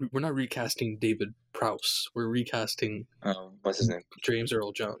we're not recasting David Prowse. We're recasting what's his name? James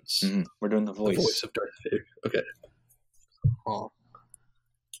Earl Jones. Mm-hmm. We're doing the The voice. voice of Darth Vader. Okay. Oh.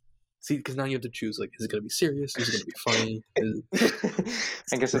 See, because now you have to choose, like, is it going to be serious? Is it going to be funny?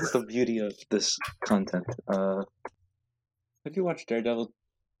 I guess that's the beauty of this content. Have you watched Daredevil,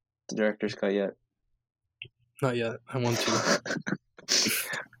 the director's cut yet? Not yet. I want to.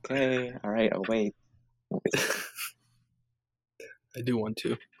 Okay, alright, I'll wait. I do want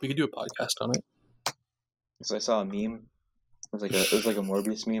to. We could do a podcast on it. So I saw a meme. It was like a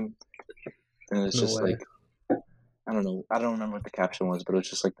Morbius meme. And it was No just way. like, I don't know. I don't remember what the caption was, but it was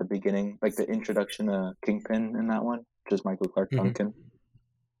just like the beginning, like the introduction to Kingpin in that one, which is Michael Clark Mhm. Duncan.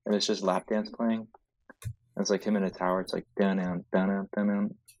 And it's just lap dance playing. And it's like him in a tower. It's like down, down, down, down,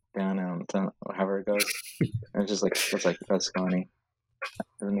 down, down, down, down, however it goes. And it's just like, that's funny.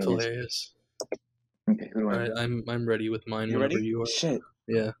 It's hilarious. Okay, who do I? Alright, I'm ready with mine You whenever ready? you are. Shit.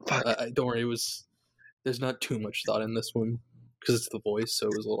 Yeah. Fuck. Don't worry, there's not too much thought in this one, because it's the voice, so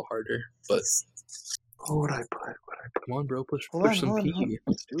it was a little harder, but... What would I put? Come on, bro, push Hold on, some hold on, P. hold on.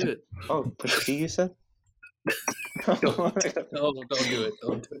 Let's do it. Oh, push P, you said? No, don't do it.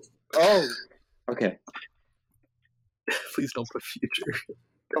 Don't do it. Oh! Okay. Please don't put future.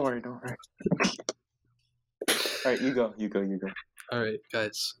 Don't worry. Alright, you go. Alright,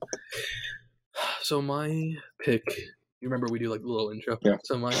 guys. So my pick... You remember we do like a little intro? Yeah.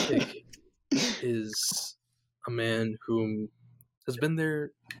 So my pick is a man whom has been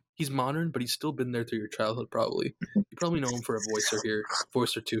there... He's modern, but he's still been there through your childhood, probably. You probably know him for a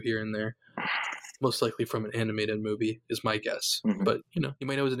voice or two here and there. Most likely from an animated movie, is my guess. Mhm. But, you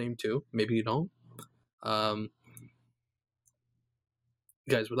might know his name too. Maybe you don't.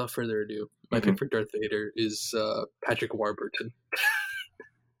 Guys, without further ado, my pick for Darth Vader is Patrick Warburton.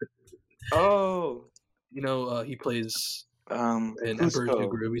 Oh! He plays in Cusco. Emperor's New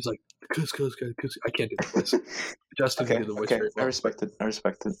Groove. He's like, Cusco. I can't do the voice. Justin can do the voice very well. I respect it.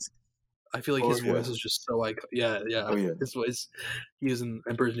 I feel like his voice is just so iconic. Yeah. Oh, yeah. His voice. He was in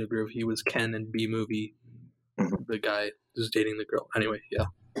Emperor's New Groove. He was Ken in B-Movie. Mhm. The guy who's dating the girl. Anyway, yeah.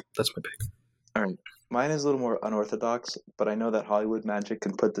 That's my pick. Alright. Mine is a little more unorthodox, but I know that Hollywood Magic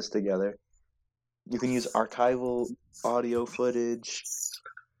can put this together. You can use archival audio footage,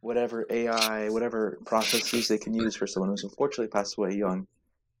 whatever AI, whatever processes they can use for someone who's unfortunately passed away young.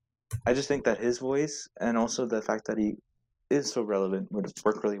 I just think that his voice, and also the fact that he is so relevant, would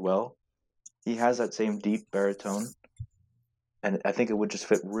work really well. He has that same deep baritone, and I think it would just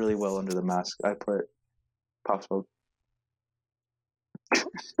fit really well under the mask. I put Pop Smoke.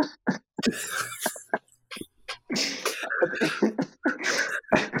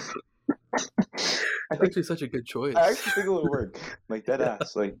 It's actually such a good choice. I actually think it would work, like dead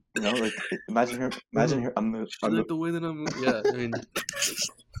ass. Like imagine her. I like the way that I'm. Yeah, I mean,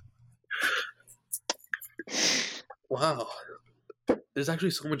 wow. There's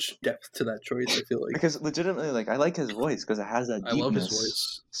actually so much depth to that choice. I feel like because legitimately, I like his voice because it has that deepness. I love his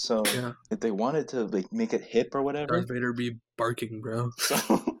voice. So yeah. If they wanted to make it hip or whatever, Darth Vader be barking, bro.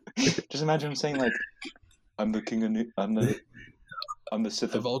 So just imagine him saying "I'm the king of I'm the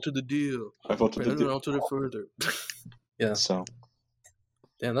Sith. I've altered the deal. I've altered the deal. Altered it further." Yeah. So.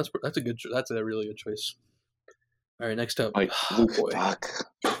 Damn, that's a really good choice. All right, next up, Luke. boy. Fuck.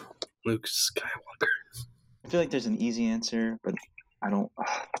 Luke Skywalker. I feel like there's an easy answer, but I don't.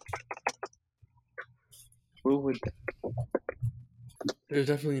 Who would? There's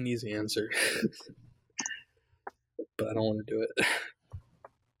definitely an easy answer, but I don't want to do it.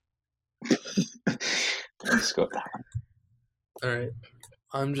 Let's go with that one. All right,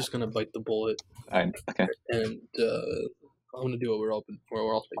 I'm just gonna bite the bullet. Okay. And I'm gonna do what we're all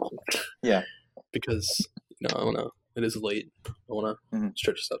thinking. Yeah. Because I wanna. It is late. I wanna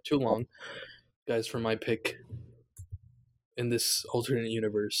stretch this out too long, guys. For my pick, in this alternate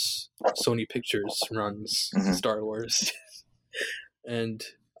universe, Sony Pictures runs Star Wars, and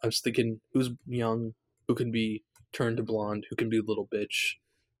I was thinking, who's young, who can be turned to blonde, who can be a little bitch,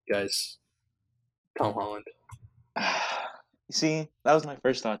 guys. Tom Holland. You see, that was my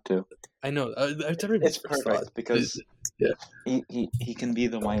first thought too. I know. It's perfect because he can be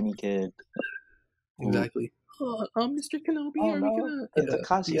the whiny kid. Exactly. Oh, Mr. Kenobi, are we gonna... The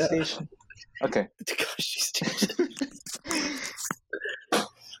Takashi Station. Okay. The Takashi Station.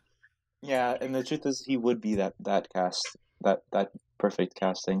 Yeah, and the truth is, he would be that cast, that perfect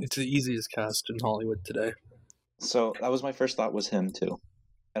casting. It's the easiest cast in Hollywood today. So that was my first thought, was him too,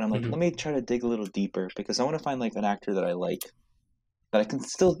 and I'm like, let me try to dig a little deeper because I want to find an actor that I like, that I can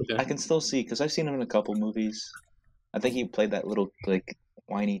still see, because I've seen him in a couple movies. I think he played that little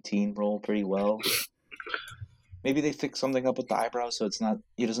whiny teen role pretty well. maybe they fix something up with the eyebrows so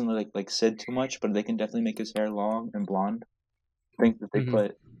he doesn't look like Sid too much, but they can definitely make his hair long and blonde. I think that they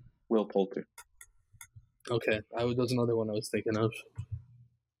put Will Poulter. Okay, that was another one I was thinking of.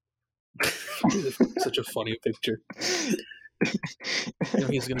 Such a funny picture.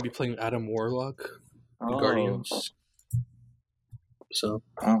 He's going to be playing Adam Warlock in Guardians. So,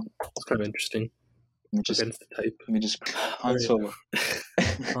 it's kind of interesting. Against the type. Let me just Han Solo.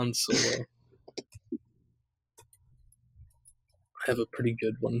 Han Solo. I have a pretty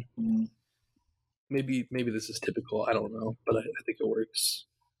good one. Maybe this is typical. I don't know, but I think it works.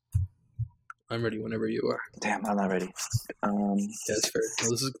 I'm ready whenever you are. Damn, I'm not ready. Yeah, it's fair.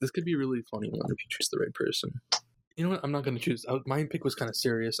 No, this could be a really funny one if you choose the right person. You know what? I'm not going to choose. My pick was kind of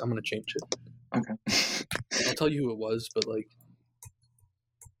serious. I'm going to change it. Okay. I'll tell you who it was, but I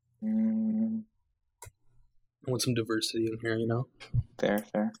want some diversity in here, Fair.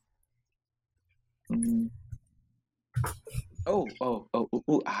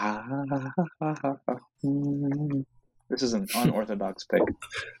 This is an unorthodox pick.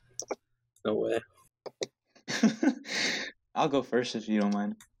 No way. I'll go first if you don't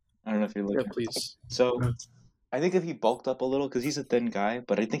mind. I don't know if you're looking. Yeah, please. So, I think if he bulked up a little, because he's a thin guy,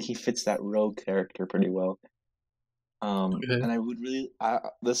 but I think he fits that rogue character pretty well. And I would really,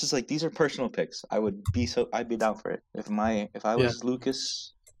 this is these are personal picks. I'd be down for it. If I was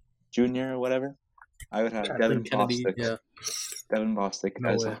Lucas Jr. or whatever, I would have Devin Bostic. Yeah. Devin Bostic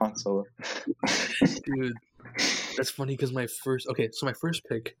as a Han Solo. Dude, that's funny because my first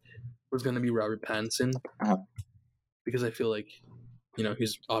pick was going to be Robert Pattinson. Because I feel like,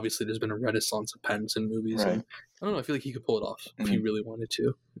 he's obviously, there's been a renaissance of Pattinson movies. Right. And I don't know, I feel like he could pull it off if he really wanted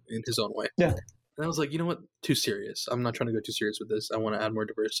to in his own way. Yeah. And I was like, you know what? Too serious. I'm not trying to go too serious with this. I want to add more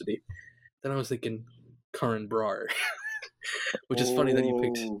diversity. Then I was thinking Karan Brar, which is funny that you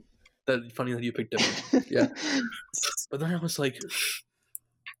picked. Funny that you picked him. Yeah. But then I was like,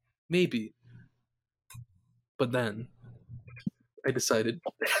 maybe. But then I decided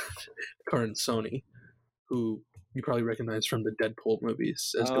Karan Soni, who you probably recognize from the Deadpool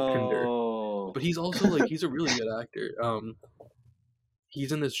movies as Dopinder. But he's also he's a really good actor.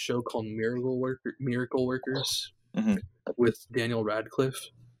 He's in this show called Miracle Workers with Daniel Radcliffe.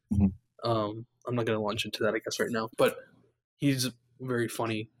 I'm not going to launch into that, I guess, right now. But he's a very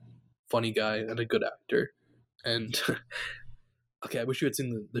funny guy and a good actor. And okay, I wish you had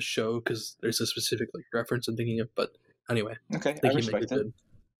seen the show because there's a specific reference I'm thinking of. But anyway, okay, I think make a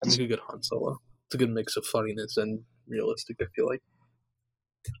good Han Solo. It's a good mix of funniness and realistic, I feel like.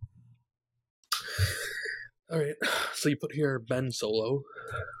 All right, so you put here Ben Solo.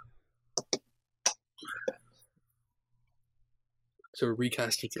 So we're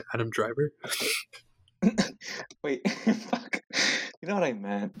recasting Adam Driver. Wait, fuck. You know what I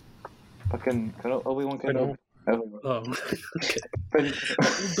meant? Fucking Obi-Wan Kenobi. Oh, okay. Ben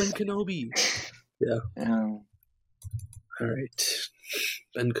Kenobi. Yeah. All right,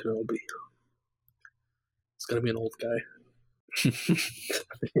 Ben Kenobi. It's gotta be an old guy.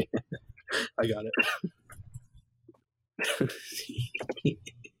 I got it.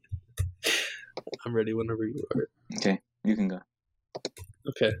 I'm ready whenever you are. Okay, you can go.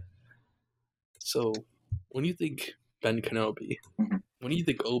 Okay. So, when you think Ben Kenobi, when you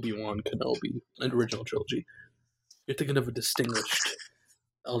think Obi-Wan Kenobi, an original trilogy, you're thinking of a distinguished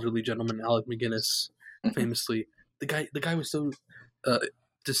elderly gentleman, Alec McGuinness, famously. The guy was so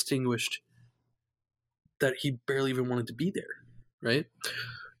distinguished that he barely even wanted to be there, right?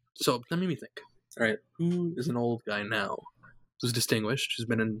 So that made me think, all right, who is an old guy now who's distinguished, who's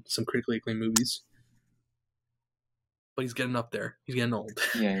been in some critically acclaimed movies, but he's getting up there. He's getting old.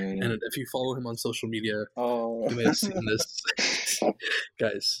 Yeah. And if you follow him on social media, you may have seen this.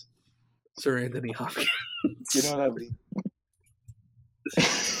 Guys, Sir Anthony Hopkins. You know what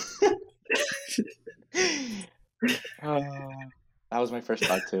that was my first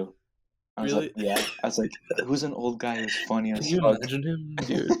thought too. Really? I was like, who's an old guy who's funny as fuck? Can you imagine him?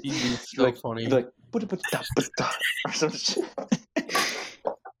 Dude, he'd be so funny. He'd or some shit.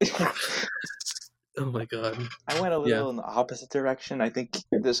 Oh my god. I went a little in the opposite direction. I think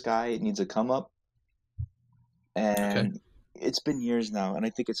this guy needs a come up. And it's been years now, and I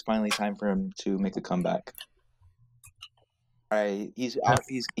think it's finally time for him to make a comeback. He's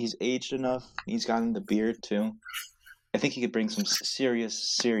aged enough. He's gotten the beard too. I think he could bring some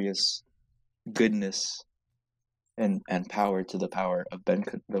serious goodness and power to the power of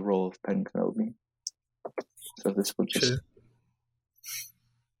the role of Ben Kenobi. So this would just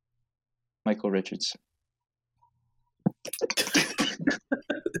Michael Richards.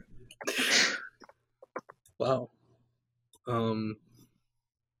 Wow.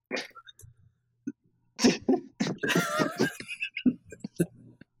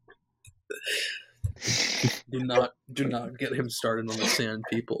 do not get him started on the sand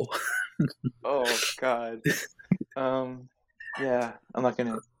people. Oh God. Yeah, I'm not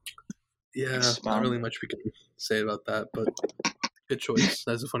gonna. Yeah, Expound. not really much we can say about that, but good choice.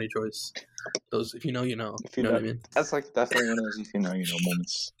 That's a funny choice. Those, if you know, you know. If you know what I mean? That's like definitely one of those if you know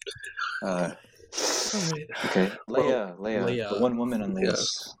moments. Alright. Okay, Leia, Leia. the one woman on the Yeah.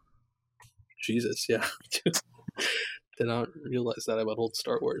 list. Jesus, yeah. Did not realize that about old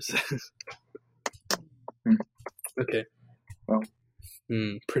Star Wars. Okay. Well.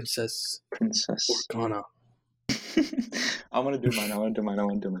 Princess Organa. I want to do mine.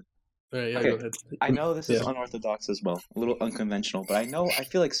 Alright, yeah, Okay. go ahead. I know this is unorthodox as well, a little unconventional, but I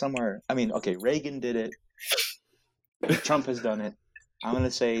feel like some are. I mean, okay, Reagan did it. Trump has done it. I'm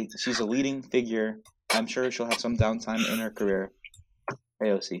gonna say she's a leading figure. I'm sure she'll have some downtime in her career.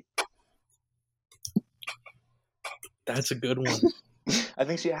 AOC. That's a good one. I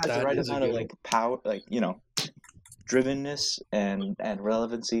think she has the right amount of like power, like drivenness and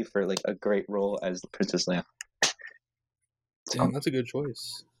relevancy for like a great role as the Princess Leia. Damn, that's a good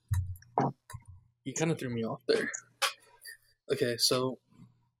choice. You kind of threw me off there. Okay, so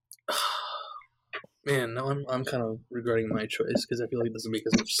man, now I'm kind of regretting my choice because I feel like it doesn't make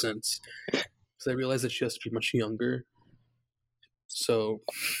as much sense. Because I realize that she has to be much younger. So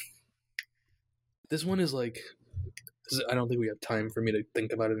this one is like, I don't think we have time for me to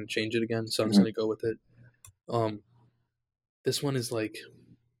think about it and change it again. So I'm just gonna go with it. This one is like,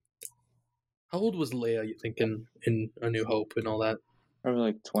 how old was Leia, you think, in A New Hope and all that? Probably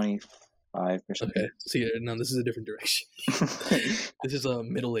like 25 or something. Okay, so yeah, no, this is a different direction. This is a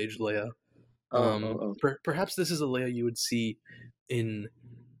middle-aged Leia. Perhaps this is a Leia you would see in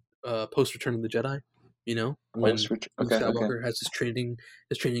post Return of the Jedi. You know, when Luke Skywalker has his training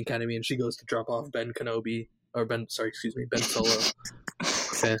academy, and she goes to drop off Ben Solo.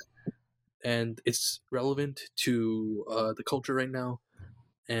 Okay, and it's relevant to the culture right now,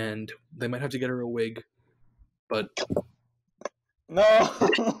 and they might have to get her a wig, but no,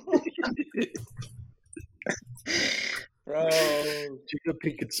 bro, Jada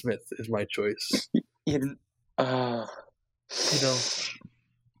Pinkett Smith is my choice. You know,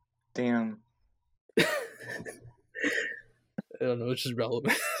 damn. I don't know, it's just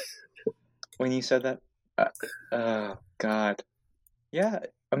relevant. When you said that, God, yeah,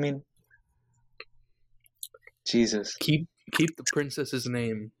 I mean, Jesus, keep the princess's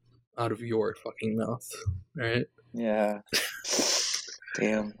name out of your fucking mouth, all right? Yeah.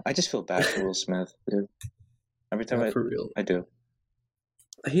 Damn, I just feel bad for Will Smith, dude. Every time for real, I do.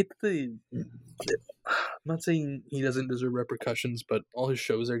 I hate that I'm not saying he doesn't deserve repercussions, but all his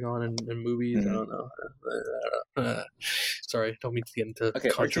shows are gone and movies. Mm-hmm. I don't know. Sorry, don't mean to get into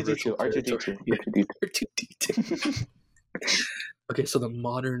controversial R2-D2. R2-D2. Okay, so the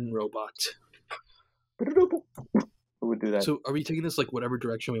modern robot. Who would do that? So are we taking this like whatever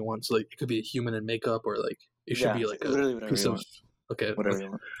direction we want? So like it could be a human in makeup, or like it should be like literally whatever piece you of want. Okay, whatever you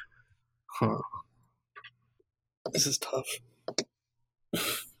want. Huh. This is tough.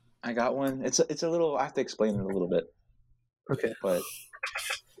 I got one. It's a little. I have to explain it a little bit. Okay, but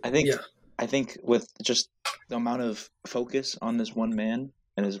I think with just the amount of focus on this one man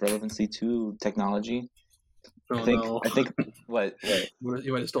and his relevancy to technology, I think what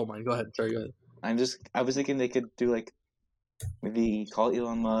you might have stole mine. Go ahead. Sorry, go ahead. I was thinking they could do like maybe call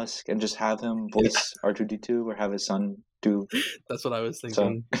Elon Musk and just have him voice R2-D2 or have his son do. That's what I was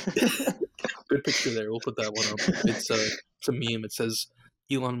thinking. Good picture there. We'll put that one up. It's a meme. It says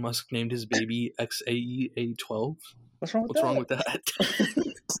Elon Musk named his baby XAE-A12. What's wrong with that?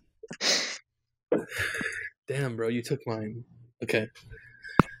 Damn, bro, you took mine. Okay.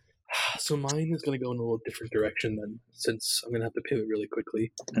 So mine is going to go in a little different direction then, since I'm going to have to pivot really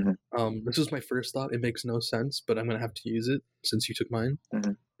quickly. Mm-hmm. This was my first thought. It makes no sense, but I'm going to have to use it since you took mine.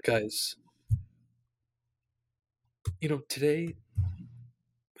 Mm-hmm. Guys, today, we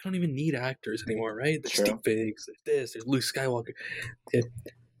don't even need actors anymore, right? There's deepfakes, there's Luke Skywalker.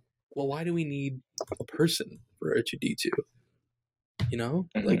 Well, why do we need a person for R2-D2?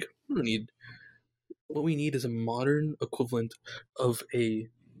 Mm-hmm. Like, what we need is a modern equivalent of a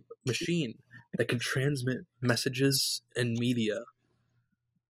machine that can transmit messages and media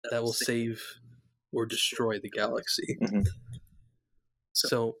that will save or destroy the galaxy. Mm-hmm.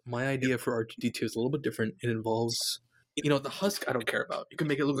 So my idea for R2-D2 is a little bit different. It involves, the husk I don't care about. You can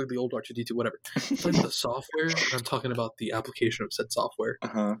make it look like the old R2-D2, whatever. I'm talking about the software, and I'm talking about the application of said software.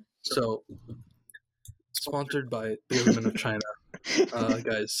 Uh-huh. So, sponsored by the government of China,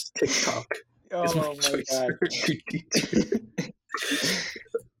 guys, TikTok. Oh my God.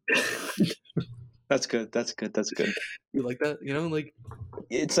 That's good. You like that?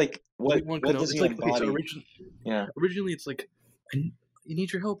 It's like what does he embody? Yeah. Originally, it's like, you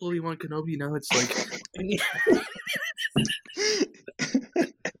need your help, Obi-Wan Kenobi. Now it's like,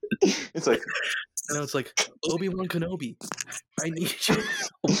 It's like, now it's like, Obi-Wan Kenobi, I need your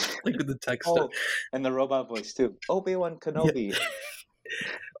help. Like with the text. and the robot voice too. Obi-Wan Kenobi.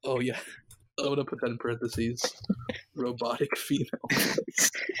 Oh yeah, I'm gonna put that in parentheses. Robotic female.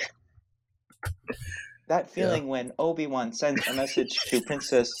 That feeling when Obi-Wan sends a message to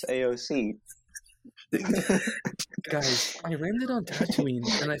Princess AOC. Guys, I landed on Tatooine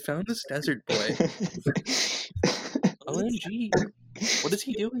and I found this desert boy. OMG. What is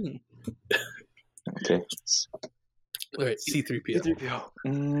he doing? Okay. Alright, C-3PO. C-3PO.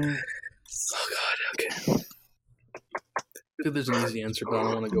 Oh god, okay. I think there's an easy answer, but I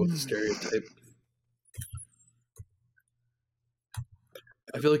don't want to go with the stereotype.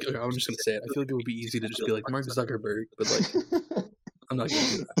 I feel like, okay, I'm just going to say it. I feel like it would be easy to just be like Mark Zuckerberg, but like, I'm not going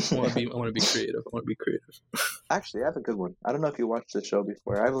to do that. I want to be creative. Actually, I have a good one. I don't know if you watched the show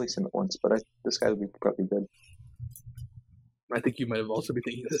before. I've only seen it once, but this guy would be probably good. I think you might have also been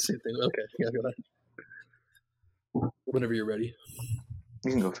thinking the same thing. Okay, yeah, go ahead. Whenever you're ready.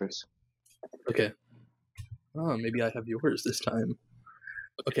 You can go first. Okay. Oh, maybe I have yours this time.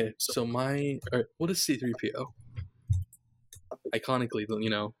 Okay, so what is C-3PO? Iconically, you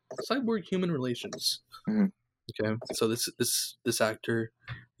know, cyborg human relations. Mm-hmm. Okay, so this actor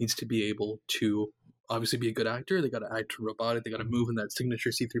needs to be able to obviously be a good actor. They got to act robotic. They got to move in that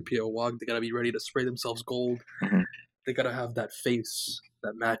signature C-3PO walk. They got to be ready to spray themselves gold. Mm-hmm. They got to have that face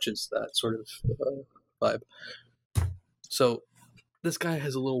that matches that sort of vibe. So this guy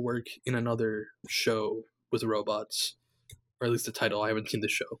has a little work in another show with robots, or at least the title. I haven't seen the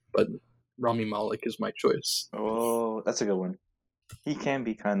show, but Rami Malek is my choice. Oh, that's a good one. He can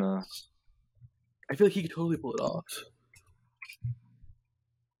be kind of... I feel like he could totally pull it off.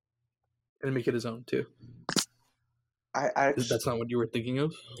 And make it his own, too. That's not what you were thinking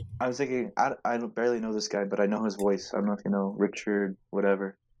of? I was thinking, I barely know this guy, but I know his voice. I don't know if you know Richard,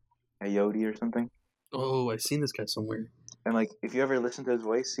 whatever, Ayoade or something. Oh, I've seen this guy somewhere. And, like, if you ever listen to his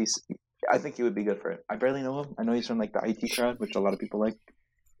voice, I think he would be good for it. I barely know him. I know he's from, like, the IT crowd, which a lot of people like.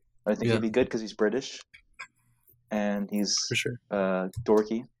 But I think he'd be good because he's British. And he's for sure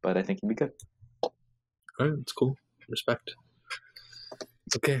dorky, but I think he'd be good. Alright, that's cool. Respect.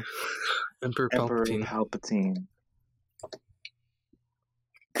 Okay. Emperor Palpatine.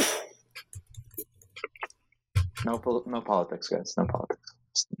 No politics, guys. No politics.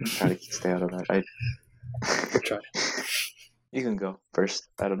 Just try to stay out of that. I'll try. You can go first.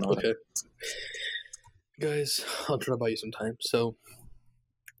 I don't know. Okay. Guys, I'll try to buy you some time. So,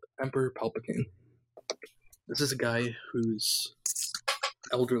 Emperor Palpatine. This is a guy who's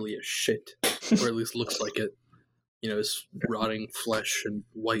elderly as shit, or at least looks like it. You know, his rotting flesh and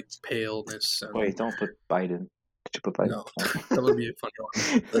white paleness. And... Wait, don't put Biden. Did you put Biden? No, that would be a funny one.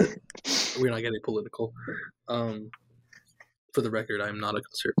 But we're not getting political. For the record, I am not a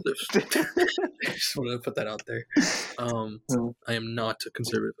conservative. I just want to put that out there. I am not a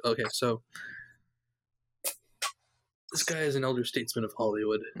conservative. Okay, so this guy is an elder statesman of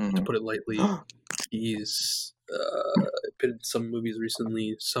Hollywood, to put it lightly. He's been in some movies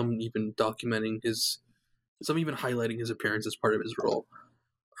recently, some even highlighting his appearance as part of his role.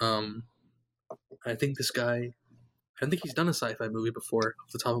 I think he's done a sci-fi movie before.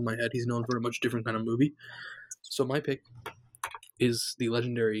 Off the top of my head, he's known for a much different kind of movie. So my pick is the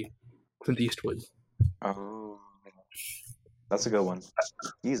legendary Clint Eastwood. Oh, that's a good one.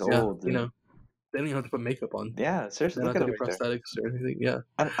 He's old, dude. You know. They don't even have to put makeup on. Yeah, seriously. Look at him prosthetics or anything. Yeah.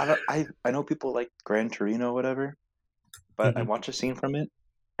 I know people like Gran Torino or whatever, but I watched a scene from it,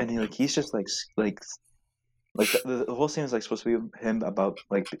 and he's just like the whole scene is like supposed to be him about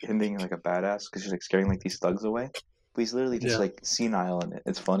like him being like a badass because he's like scaring like these thugs away, but he's literally just like senile in it.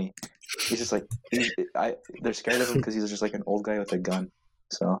 It's funny. He's just like they're scared of him because he's just like an old guy with a gun.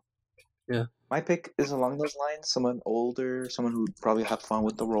 So yeah. My pick is along those lines. Someone older, someone who probably have fun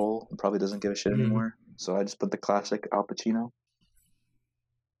with the role and probably doesn't give a shit anymore. So I just put the classic Al Pacino.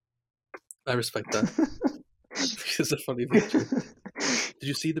 I respect that. It's a funny picture. Did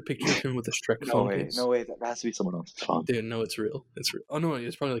you see the picture of him with the Shrek phone case? No way. That has to be someone else's phone. Dude, no, it's real. It's real. Oh, no,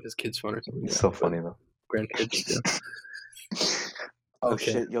 it's probably like his kid's phone or something. It's so funny, though. Grandkids, yeah. Oh,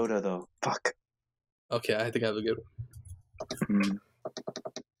 okay. Shit, Yoda, though. Fuck. Okay, I think I have a good one.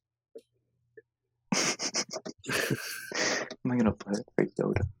 Am I gonna put it for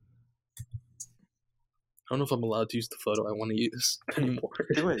Yoda? I don't know if I'm allowed to use the photo I want to use anymore.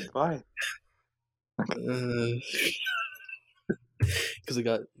 Do it. Why? Because I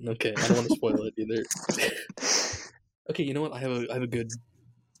don't want to spoil it either. Okay, you know what? I have a good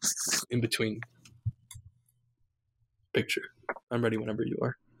in between. picture. I'm ready whenever you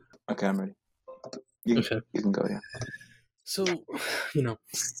are. Okay, I'm ready. Okay. You can go, yeah. So,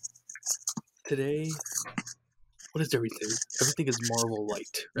 today, what is everything? Everything is Marvel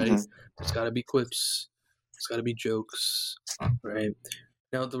light, right? Mhm. There's got to be quips. There's got to be jokes, right?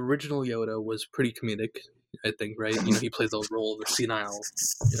 Now, the original Yoda was pretty comedic, I think, right? He played the role of the senile,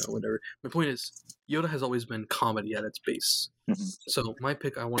 whatever. My point is, Yoda has always been comedy at its base. Mhm. So my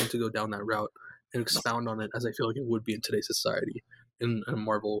pick, I wanted to go down that route and expound on it as I feel like it would be in today's society, in a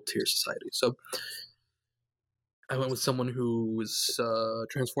Marvel tier society. So I went with someone who was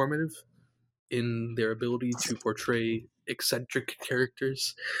transformative in their ability to portray eccentric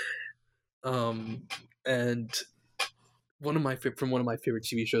characters. And one of my favorite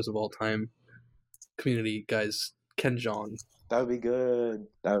TV shows of all time, Community, guys, Ken Jeong. That would be good.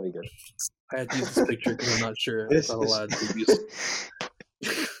 That would be good. I had to use this picture because I'm not sure if I'm allowed to use.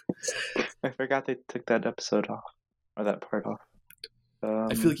 I forgot they took that episode off, or that part off.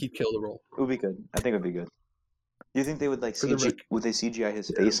 I feel like he'd kill the role. It would be good. I think it would be good. Do you think they would would they CGI his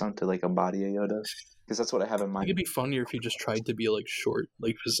face onto like a body of Yoda? Because that's what I have in I mind. think it'd be funnier if he just tried to be like short,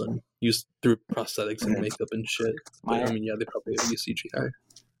 like just used through prosthetics and makeup and shit. But they probably would use CGI.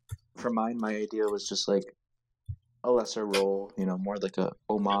 For mine, my idea was just like a lesser role, more like a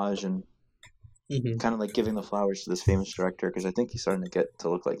homage and kind of like giving the flowers to this famous director, because I think he's starting to get to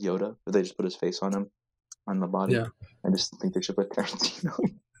look like Yoda, but they just put his face on him, on the body. Yeah. I just think they should put Tarantino.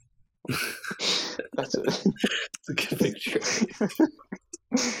 That's it. It's a good picture.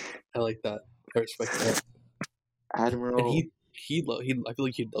 I like that. I respect that. Admiral. And I feel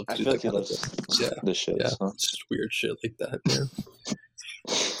like he'd love to do that. He loves this shit. Yeah, so. it's just weird shit like that. Yeah.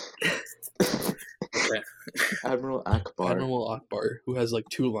 Okay. Admiral Akbar, who has like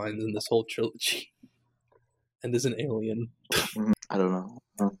 2 lines in this whole trilogy, and is an alien. I don't know.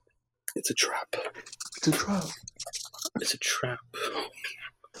 It's a trap. It's a trap. It's a trap.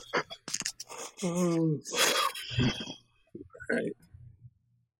 Alright.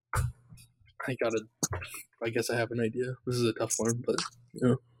 I guess I have an idea. This is a tough one, but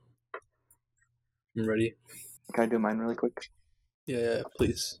I'm ready. Can I do mine really quick? Yeah,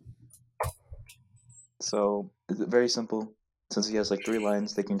 please. So, it's very simple. Since he has like 3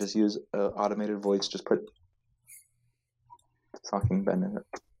 lines, they can just use automated voice. Just put fucking Ben in it.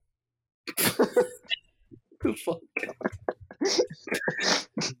 The fuck?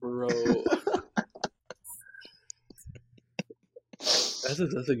 Bro.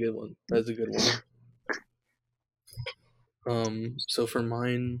 That's a good one. That's a good one. So for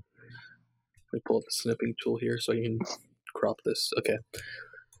mine, let me pull up the snipping tool here so I can crop this. Okay.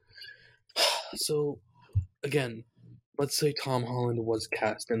 So, again, let's say Tom Holland was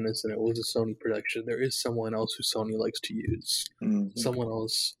cast in this and it was a Sony production. There is someone else who Sony likes to use. Mm-hmm. Someone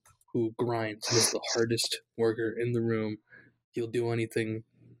else who grinds, is the hardest worker in the room. He'll do anything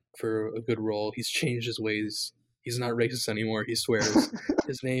for a good role. He's changed his ways. He's not racist anymore. He swears.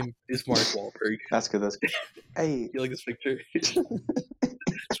 His name is Mark Wahlberg. That's good. Hey. You like this picture? It's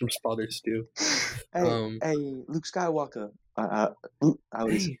from Father Stew. Hey, Luke Skywalker.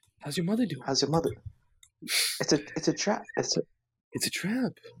 Hey, how's your mother doing? How's your mother? It's a trap. It's a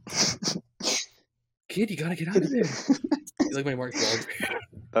trap. Kid, you gotta get out of there. You like my Mark Wahlberg?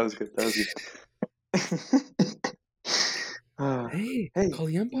 That was good. Hey, call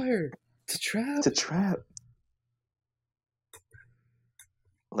the Empire. It's a trap. It's a trap.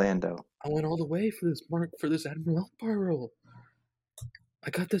 Lando. I went all the way for this Admiral Akbar role. I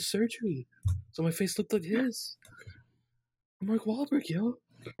got this surgery, so my face looked like his. I'm Mark Wahlberg, yo.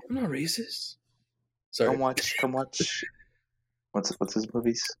 I'm not racist. Sorry. Come watch. What's his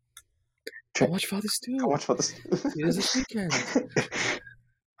movies? Come watch Father Stew. It is this weekend.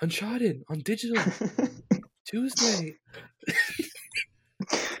 Uncharted on digital. Tuesday.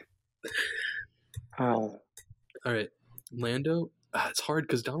 All right, Lando. It's hard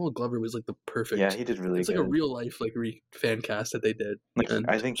because Donald Glover was like the perfect. Yeah, he did really. It's good. like a real life fan cast that they did.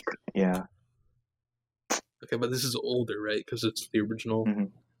 I think, yeah. Okay, but this is older, right? Because it's the original. Mm-hmm.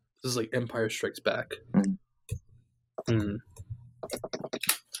 This is like Empire Strikes Back. Mm-hmm.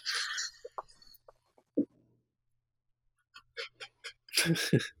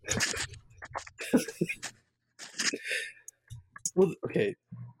 Well, okay.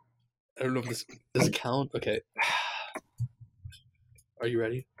 I don't know if this does it count. Okay. Are you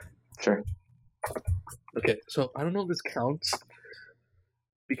ready? Sure. Okay, so I don't know if this counts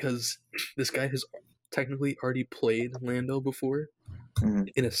because this guy has technically already played Lando before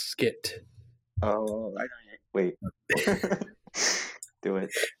in a skit. Oh, wait. Do it.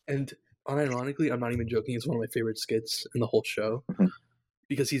 And unironically, I'm not even joking, it's one of my favorite skits in the whole show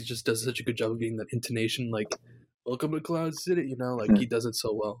because he just does such a good job of getting that intonation, like welcome to Cloud City, you know, like he does it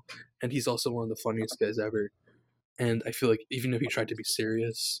so well. And he's also one of the funniest guys ever. And I feel like even if he tried to be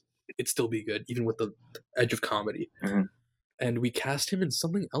serious, it'd still be good, even with the edge of comedy. Mhm. And we cast him in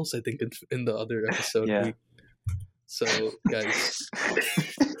something else, I think, in the other episode. Yeah. So, guys,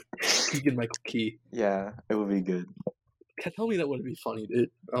 Keegan Michael Key. Yeah, it would be good. Tell me that wouldn't be funny, dude.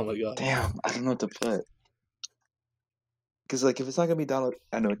 Oh my god. Damn, I don't know what to put. Because, like, if it's not gonna be Donald,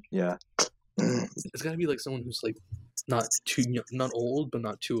 I know, yeah. It's gotta be like someone who's like not too young, not old, but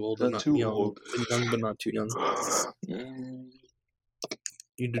not too old, or Not not too young, old. and young but not too young.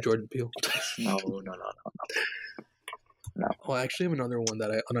 You do Jordan Peele. No. Oh, I actually have another one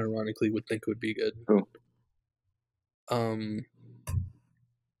that I unironically would think would be good. Who? Hold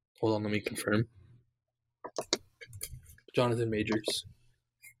on, let me confirm. Jonathan Majors.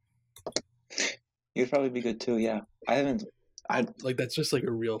 He'd probably be good too, yeah. Like that's just like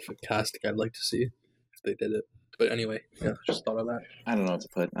a real casting I'd like to see if they did it. But anyway, yeah, just thought of that. I don't know what to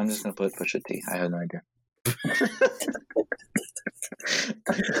put. I'm just gonna put Pusha T. I have no idea.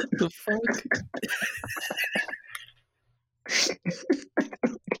 The fuck?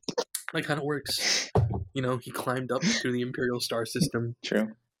 That kind of works. You know, he climbed up through the Imperial Star System.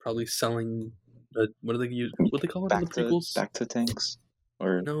 True. Probably selling. What do they use? What do they call it in the prequels? Back to tanks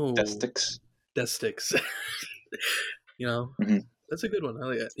or No. death sticks. Death sticks. You know, that's a good one. I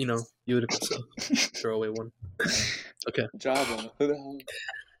like it. You know, you would have a throwaway one. Okay. Jabba. Who the hell?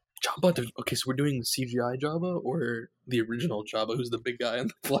 Jabba. Okay, so we're doing CGI Jabba or the original Jabba, who's the big guy in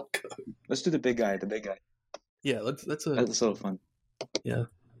the black coat. Let's do the big guy. The big guy. Yeah, that's a little fun. Yeah.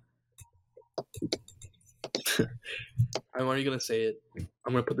 I'm already gonna say it.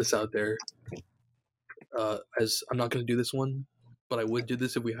 I'm gonna put this out there. As I'm not gonna do this one, but I would do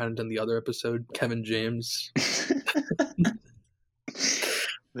this if we hadn't done the other episode. Kevin James.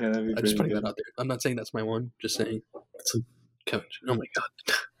 Yeah, that'd be I'm just putting that out there. I'm not saying that's my one. Just saying it's like Kevin. Oh my god.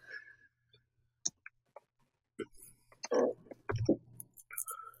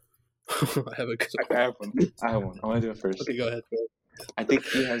 I have one. I want to do it first. Okay, go ahead. I think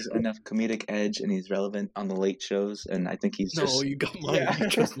he has enough comedic edge and he's relevant on the late shows, and I think he's just... No, you got mine. Yeah. You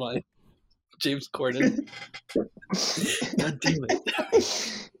chose mine. James Corden. God damn it.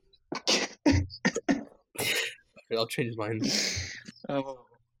 Okay, I'll change mine. Oh.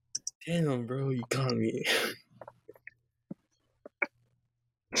 Damn, bro, you got me.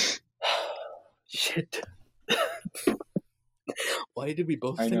 Shit. Why did we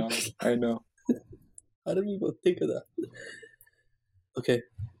both think that? I know. How did we both think of that? Okay.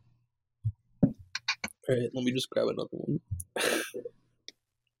 Alright, let me just grab another one.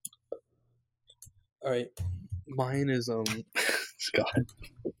 Alright. Mine is, God.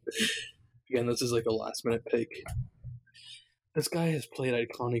 Again, this is like a last minute pick. This guy has played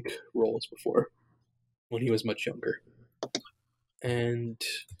iconic roles before when he was much younger. And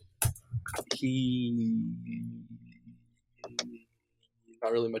he...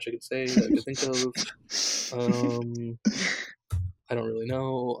 Not really much I could say that I could think of. I don't really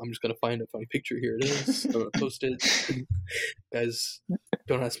know. I'm just going to find a funny picture. Here it is. I'm going to post it. Guys,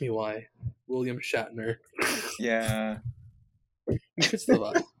 don't ask me why. William Shatner. Yeah. He fits the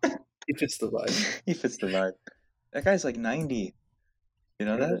vibe. He fits the vibe. That guy's like 90. You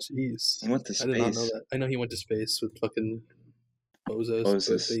know that? Jeez. He went to space. I did not know that. I know he went to space with fucking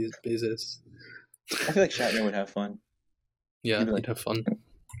Bezos. I feel like Shatner would have fun. Yeah, he'd have fun.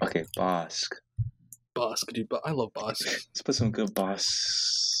 Okay, Bosk, dude. But I love Bosk. Let's put some good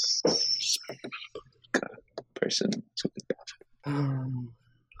Bosk person.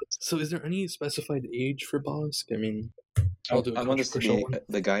 So, is there any specified age for Bosk? I mean, I'll do I want this to be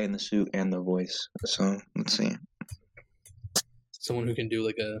the guy in the suit and the voice. So let's see. Someone who can do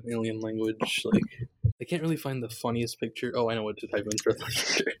like an alien language. Like, I can't really find the funniest picture. Oh, I know what to type in for the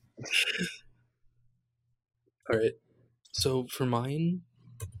picture. All right. So for mine,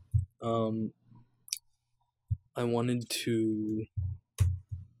 I wanted to...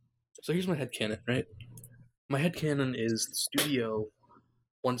 So here's my headcanon, right? My headcanon is the studio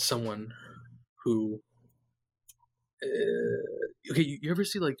wants someone who... okay, you ever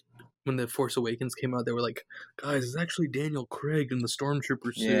see, like, when The Force Awakens came out, they were like, guys, it's actually Daniel Craig in the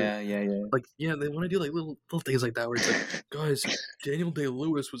Stormtrooper suit. Yeah. Like, yeah, they want to do, like, little things like that where it's like, guys, Daniel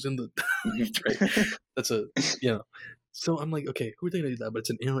Day-Lewis was in the... right? That's a... You know. So I'm like, okay, who are they going to do that? But it's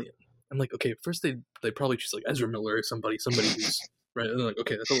an alien. I'm like, okay, first they probably choose, like, Ezra Miller or somebody who's... Right? And they're like,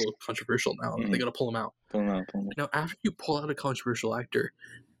 okay, that's a little controversial now. They got to pull him out. Now, after you pull out a controversial actor,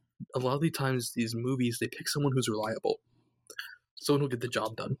 a lot of the times these movies, they pick someone who's reliable. Someone who'll get the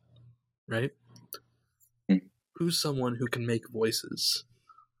job done. Right? Who's someone who can make voices?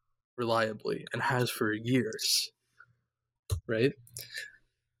 reliably and has for years, right?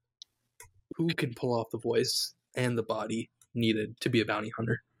 Who can pull off the voice and the body needed to be a bounty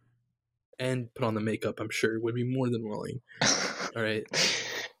hunter and put on the makeup? I'm sure would be more than willing. All right,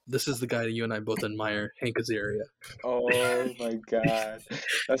 this is the guy that you and I both admire, Hank Azaria. Oh my god,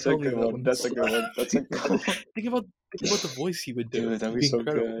 that's a good one. That's a good one. That's a good one. Think about the voice he would do. Dude, that'd be so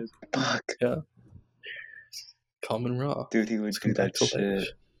incredible. good. Fuck. Yeah. Common Raw. Dude, he would do that shit.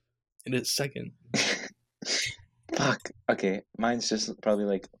 In its second. Fuck. Okay, mine's just probably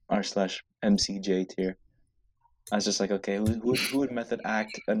like r/MCJ tier. I was just like, okay, who would method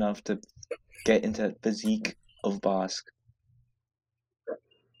act enough to get into that physique of Bosk?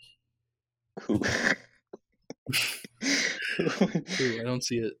 Who? Ooh, I don't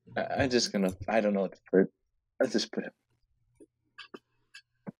see it. I don't know what to put. Let's just put it.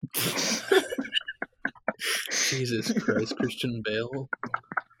 Jesus Christ, Christian Bale.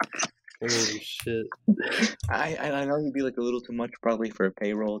 Holy shit. I know he'd be like a little too much probably for a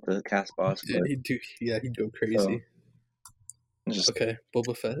payroll to cast Bosk. Yeah, he'd go crazy. Okay,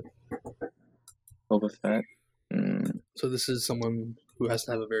 Boba Fett. Boba Fett. So this is someone who has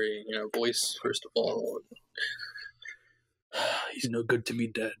to have a very, voice, first of all. He's no good to me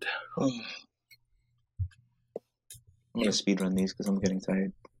dead. I'm going to speedrun these because I'm getting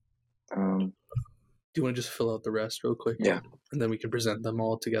tired. Do you want to just fill out the rest real quick? Yeah. And then we can present them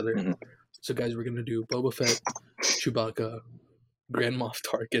all together. Mm-hmm. So guys, we're going to do Boba Fett, Chewbacca, Grand Moff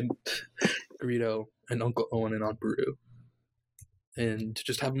Tarkin, Greedo, and Uncle Owen and Aunt Beru. And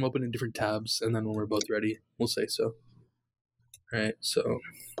just have them open in different tabs, and then when we're both ready, we'll say so. Alright, so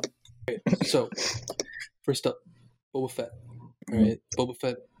first up, Boba Fett. Alright, Boba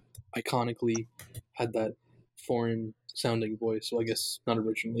Fett iconically had that foreign sounding voice. Well, I guess not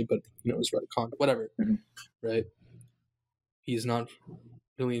originally, but it was retconned. Whatever. Mm-hmm. Right? He's not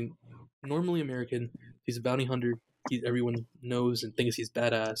really normally American. He's a bounty hunter. Everyone knows and thinks he's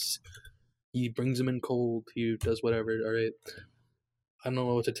badass. He brings them in cold. He does whatever. Alright. I don't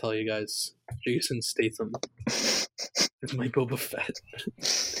know what to tell you guys. Jason Statham is my Boba Fett.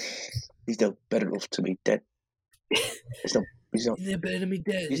 He's no better off to be dead. He's no better to be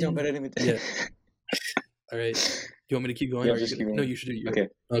dead. He's no better than me dead. Yeah. All right. Do you want me to keep going? Yeah, just keep going. No, you should do yours.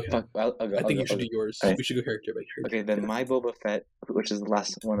 Okay. Fuck, I'll go. I think you should do yours. Right. We should go character by character. Okay, then my Boba Fett, which is the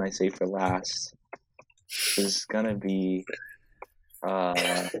last one I say for last, is gonna be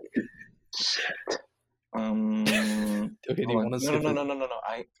shit. Okay, do you want to skip No.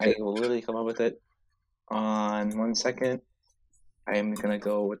 I will literally come up with it on 1 second. I am gonna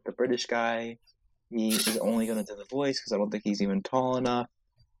go with the British guy. He is only gonna do the voice because I don't think he's even tall enough.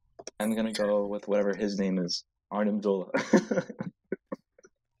 I'm gonna go with whatever his name is, Arnim Zola.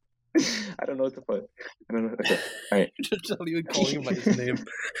 I don't know what to put. I don't know. Okay. All right. Just not even calling him by his name.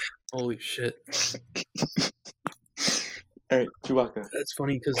 Holy shit. All right, Chewbacca. That's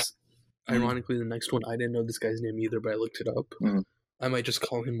funny because, ironically, the next one, I didn't know this guy's name either, but I looked it up. Mm-hmm. I might just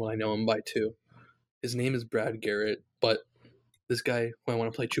call him what I know him by, too. His name is Brad Garrett, but this guy, who I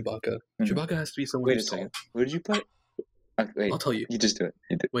want to play Chewbacca, Chewbacca has to be someone who's tall. Wait a second. What did you put? Wait, I'll tell you. You just do it.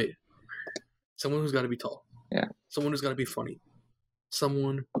 Wait. Someone who's got to be tall. Yeah. Someone who's got to be funny.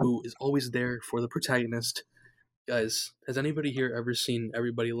 Someone who is always there for the protagonist. Guys, has anybody here ever seen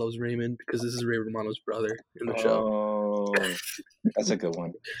Everybody Loves Raymond? Because this is Ray Romano's brother in the show. Oh, that's a good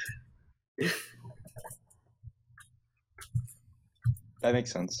one. That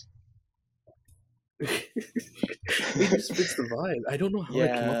makes sense. It just fits the vibe. I don't know how I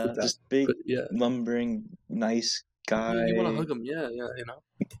came up with that. Just big, lumbering, nice guy. Yeah, you want to hug him, yeah,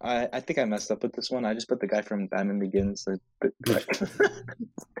 I think I messed up with this one. I just put the guy from Batman Begins.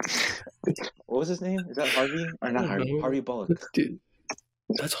 What was his name? Is that Harvey? Or not Harvey? Harvey Bullock. Dude,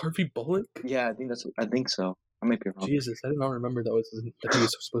 that's Harvey Bullock? Yeah, I think so. I might be wrong. Jesus, I did not remember that was. I think it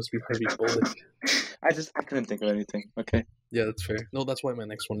was supposed to be Harvey Bullock. I couldn't think of anything. Okay. Yeah, that's fair. No, that's why my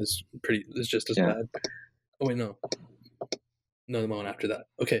next one is just as bad. Oh wait, no. No, the one after that.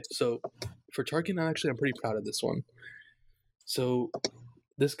 Okay, so for Tarkin, I'm pretty proud of this one. So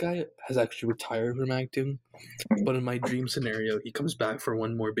this guy has actually retired from acting, but in my dream scenario, he comes back for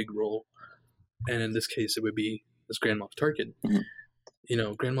one more big role, and in this case, it would be as Grand Moff Tarkin.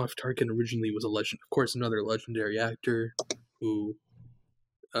 Grand Moff Tarkin originally was a legend, of course, another legendary actor who,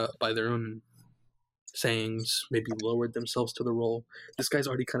 by their own sayings, maybe lowered themselves to the role. This guy's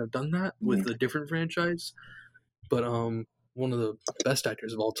already kind of done that with a different franchise, but one of the best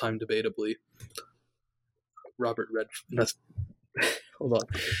actors of all time, debatably, Robert Redford. Hold on.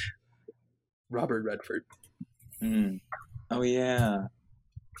 Robert Redford. Oh, yeah.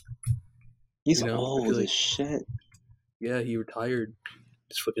 He's old as shit. Yeah, he retired.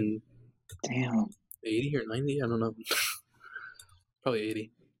 Just fucking Damn. 80 or 90? I don't know. Probably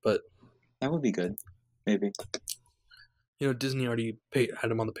 80. But that would be good. Maybe. You know, Disney already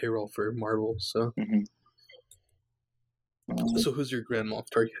had him on the payroll for Marvel, so. Mm-hmm. So who's your Grand Moff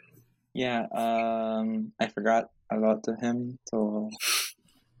Tarkin? Yeah, I forgot about him, so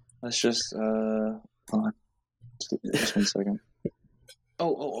let's just, hold on. Just 1 second.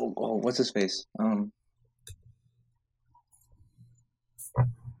 Oh, what's his face? Oh,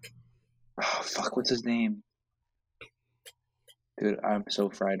 fuck, what's his name? Dude, I'm so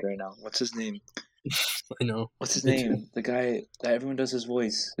fried right now. What's his name? I know. What's his name? The guy that everyone does his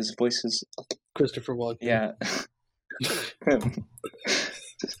voice. His voice is... Christopher Walken. Yeah. Just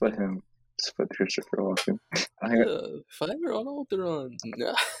put him. Just put Christopher Walken. Fire on Alderaan.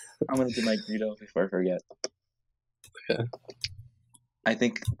 I'm gonna do my Greedo before I forget. Okay. I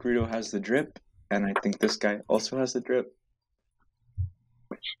think Greedo has the drip, and I think this guy also has the drip.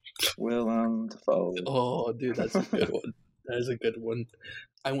 Willem Dafoe. Oh, dude, that's a good one. That is a good one.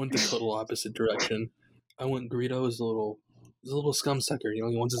 I went the total opposite direction. I went Greedo as a little scumsucker. You know,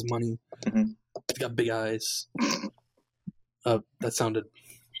 he wants his money. Mm-hmm. He's got big eyes. That sounded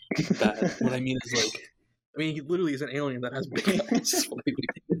bad. What I mean is he literally is an alien that has big eyes.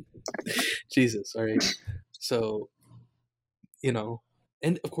 Jesus, all right. So, you know,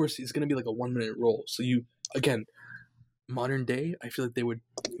 and of course he's gonna be like a 1-minute role. So again, modern day, I feel like it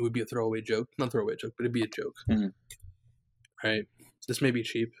would be a throwaway joke. Not throwaway joke, but it'd be a joke. Mm-hmm. All right. This may be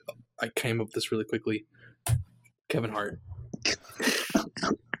cheap. I came up with this really quickly. Kevin Hart.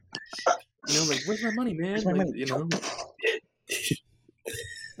 You know, where's my money, man? Money? You know.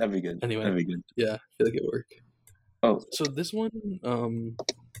 That'd be good. Anyway, that'd be good. Yeah, I feel like it worked. Oh, so this one,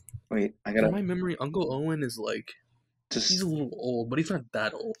 wait, I gotta. From my memory, Uncle Owen is he's a little old, but he's not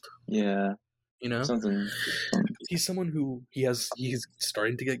that old. Yeah. You know, something. He's someone who he's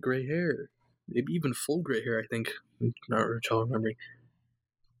starting to get gray hair, maybe even full gray hair. I think. Not remembering.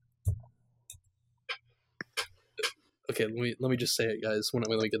 Okay, let me just say it, guys. When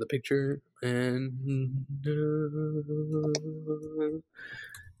we get the picture, and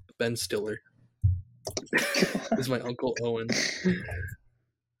Ben Stiller is my Uncle Owen.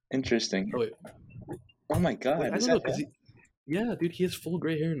 Interesting. Oh wait. Oh my God! Wait, I don't know, yeah, dude, he has full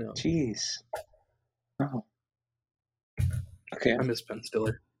gray hair now. Jeez. Oh. Okay. I miss Ben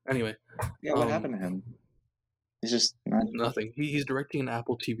Stiller. Anyway. Yeah, what happened to him? He's just not... Nothing. He's directing an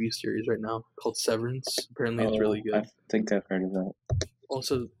Apple TV series right now called Severance. Apparently, it's really good. I think I've heard of that.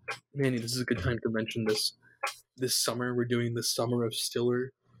 Also, Manny, this is a good time to mention this. This summer, we're doing the Summer of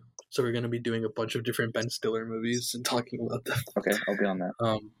Stiller. So we're going to be doing a bunch of different Ben Stiller movies and talking about them. Okay, I'll be on that.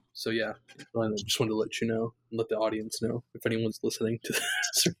 So yeah, I just wanted to let you know, and let the audience know, if anyone's listening to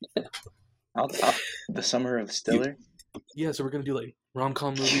this right now. The Summer of Stiller? Yeah, so we're going to do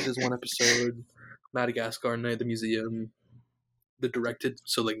rom-com movies as one episode. Madagascar, Night at the Museum, the directed,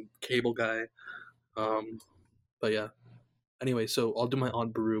 so Cable Guy, but yeah. Anyway, so I'll do my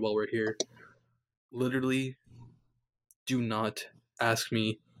Aunt Beru while we're here. Literally, do not ask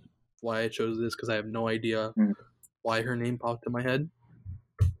me why I chose this, because I have no idea why her name popped in my head.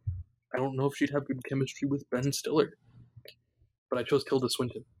 I don't know if she'd have good chemistry with Ben Stiller, but I chose Tilda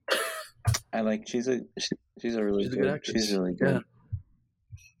Swinton. She's a really good actress. She's really good. Yeah.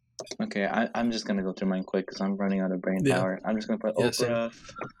 Okay, I'm just gonna go through mine quick because I'm running out of brain power. I'm just gonna put Oprah.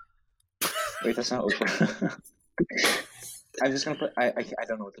 Wait, that's not Oprah. I'm just gonna put. I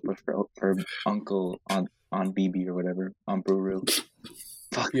don't know what to put for Uncle on BB or whatever on Beru.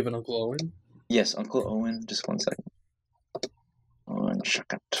 Fuck, you have an Uncle Owen? Yes, Uncle Owen. Just 1 second. 1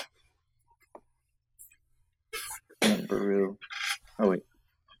 second. Beru. Oh wait.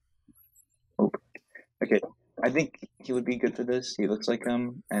 Oh. Okay. I think he would be good for this. He looks like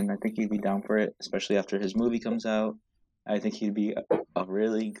him, and I think he'd be down for it, especially after his movie comes out. I think he'd be a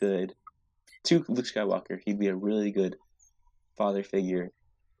really good... To Luke Skywalker, he'd be a really good father figure,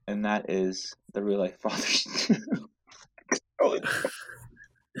 and that is the real-life father.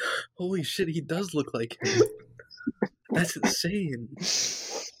 Holy shit, he does look like him. That's insane.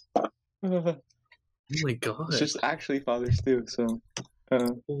 Oh my god. It's just actually fathers too, so...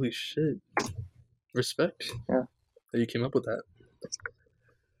 Holy shit. Respect. Yeah. That you came up with that.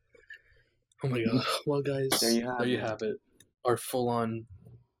 Oh my god. Well, guys, there you have it. Our full-on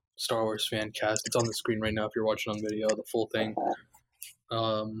Star Wars fan cast. It's on the screen right now if you're watching on video, the full thing.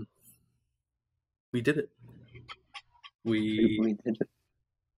 We did it. We did it.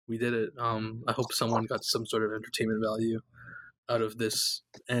 We did it. I hope someone got some sort of entertainment value out of this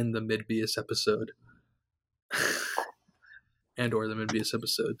and the Midbius episode. And or the Midbius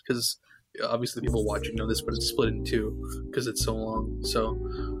episode, because obviously the people watching know this, but it's split in two because it's so long. So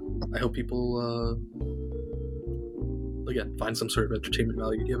I hope people again find some sort of entertainment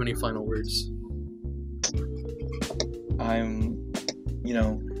value. Do you have any final words?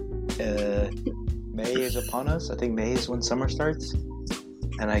 May is upon us. I think May is when summer starts,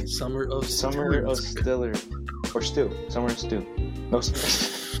 and Summer of Stiller or Stew. Summer of Stew. No.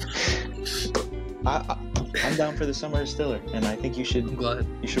 I'm down for the Summer of Stiller, and I think you should. I'm glad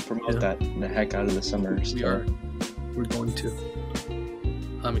you should promote that the heck out of the Summer of Stiller. We're going to.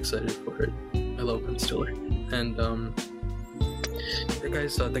 I'm excited for it. I love Ben Stiller, and hey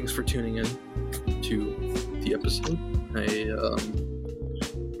guys, thanks for tuning in to the episode. I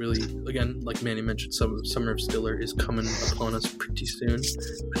really, again, like Manny mentioned, Summer of Stiller is coming upon us pretty soon.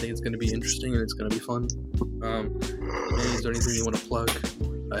 I think it's going to be interesting and it's going to be fun. Manny, is there anything you want to plug?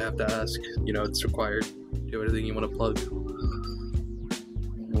 I have to ask. It's required. Do you have anything you want to plug?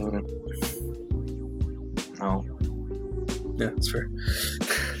 No. Yeah, that's fair.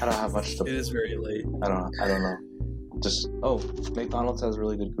 I don't have much to. It is very late. I don't know. Just McDonald's has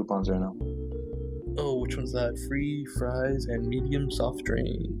really good coupons right now. Oh, which one's that? Free fries and medium soft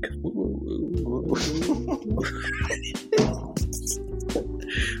drink.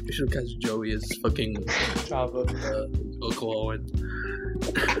 We should have cast Joey as fucking Java. Uncle Owen.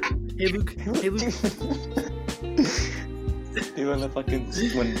 Hey Luke. Even when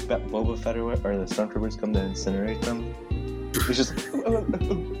Boba Fett or the Stormtroopers come to incinerate them, he's just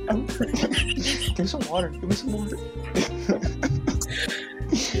give me some water.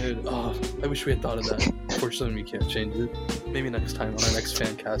 Dude, I wish we had thought of that. Unfortunately, we can't change it. Maybe next time on our next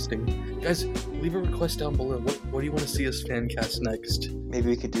fan casting. Guys, leave a request down below. What do you want to see us fan cast next? Maybe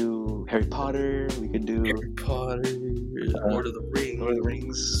we could do Harry Potter. We could do Harry Potter, Lord of the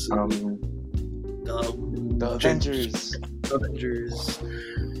Rings. The Avengers.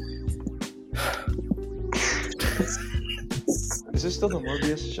 Is this still the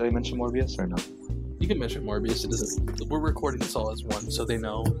Morbius? Should I mention Morbius or no? You can mention Morbius. It doesn't. We're recording this all as one, so they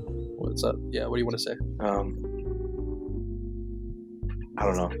know what's up. Yeah. What do you want to say? I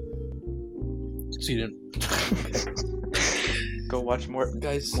don't know. So you didn't. Go watch more.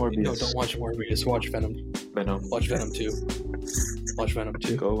 Guys, Morbius. No, don't watch Morbius. Watch Venom. Watch Venom 2. Watch Venom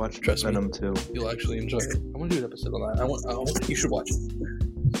 2. Go watch Venom 2. You'll actually enjoy it. I want to do an episode on that. I want you should watch it.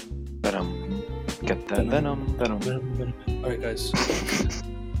 Venom. Get that Venom. Alright, guys.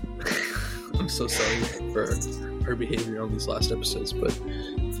 I'm so sorry for our behavior on these last episodes, but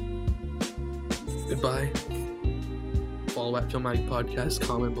goodbye. Follow at Filmatic Podcast,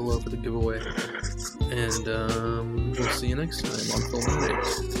 comment below for the giveaway, and we'll see you next time on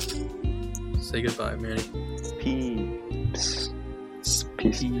Filmatic. Say goodbye, Manny. Peace.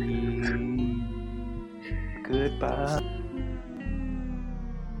 Goodbye.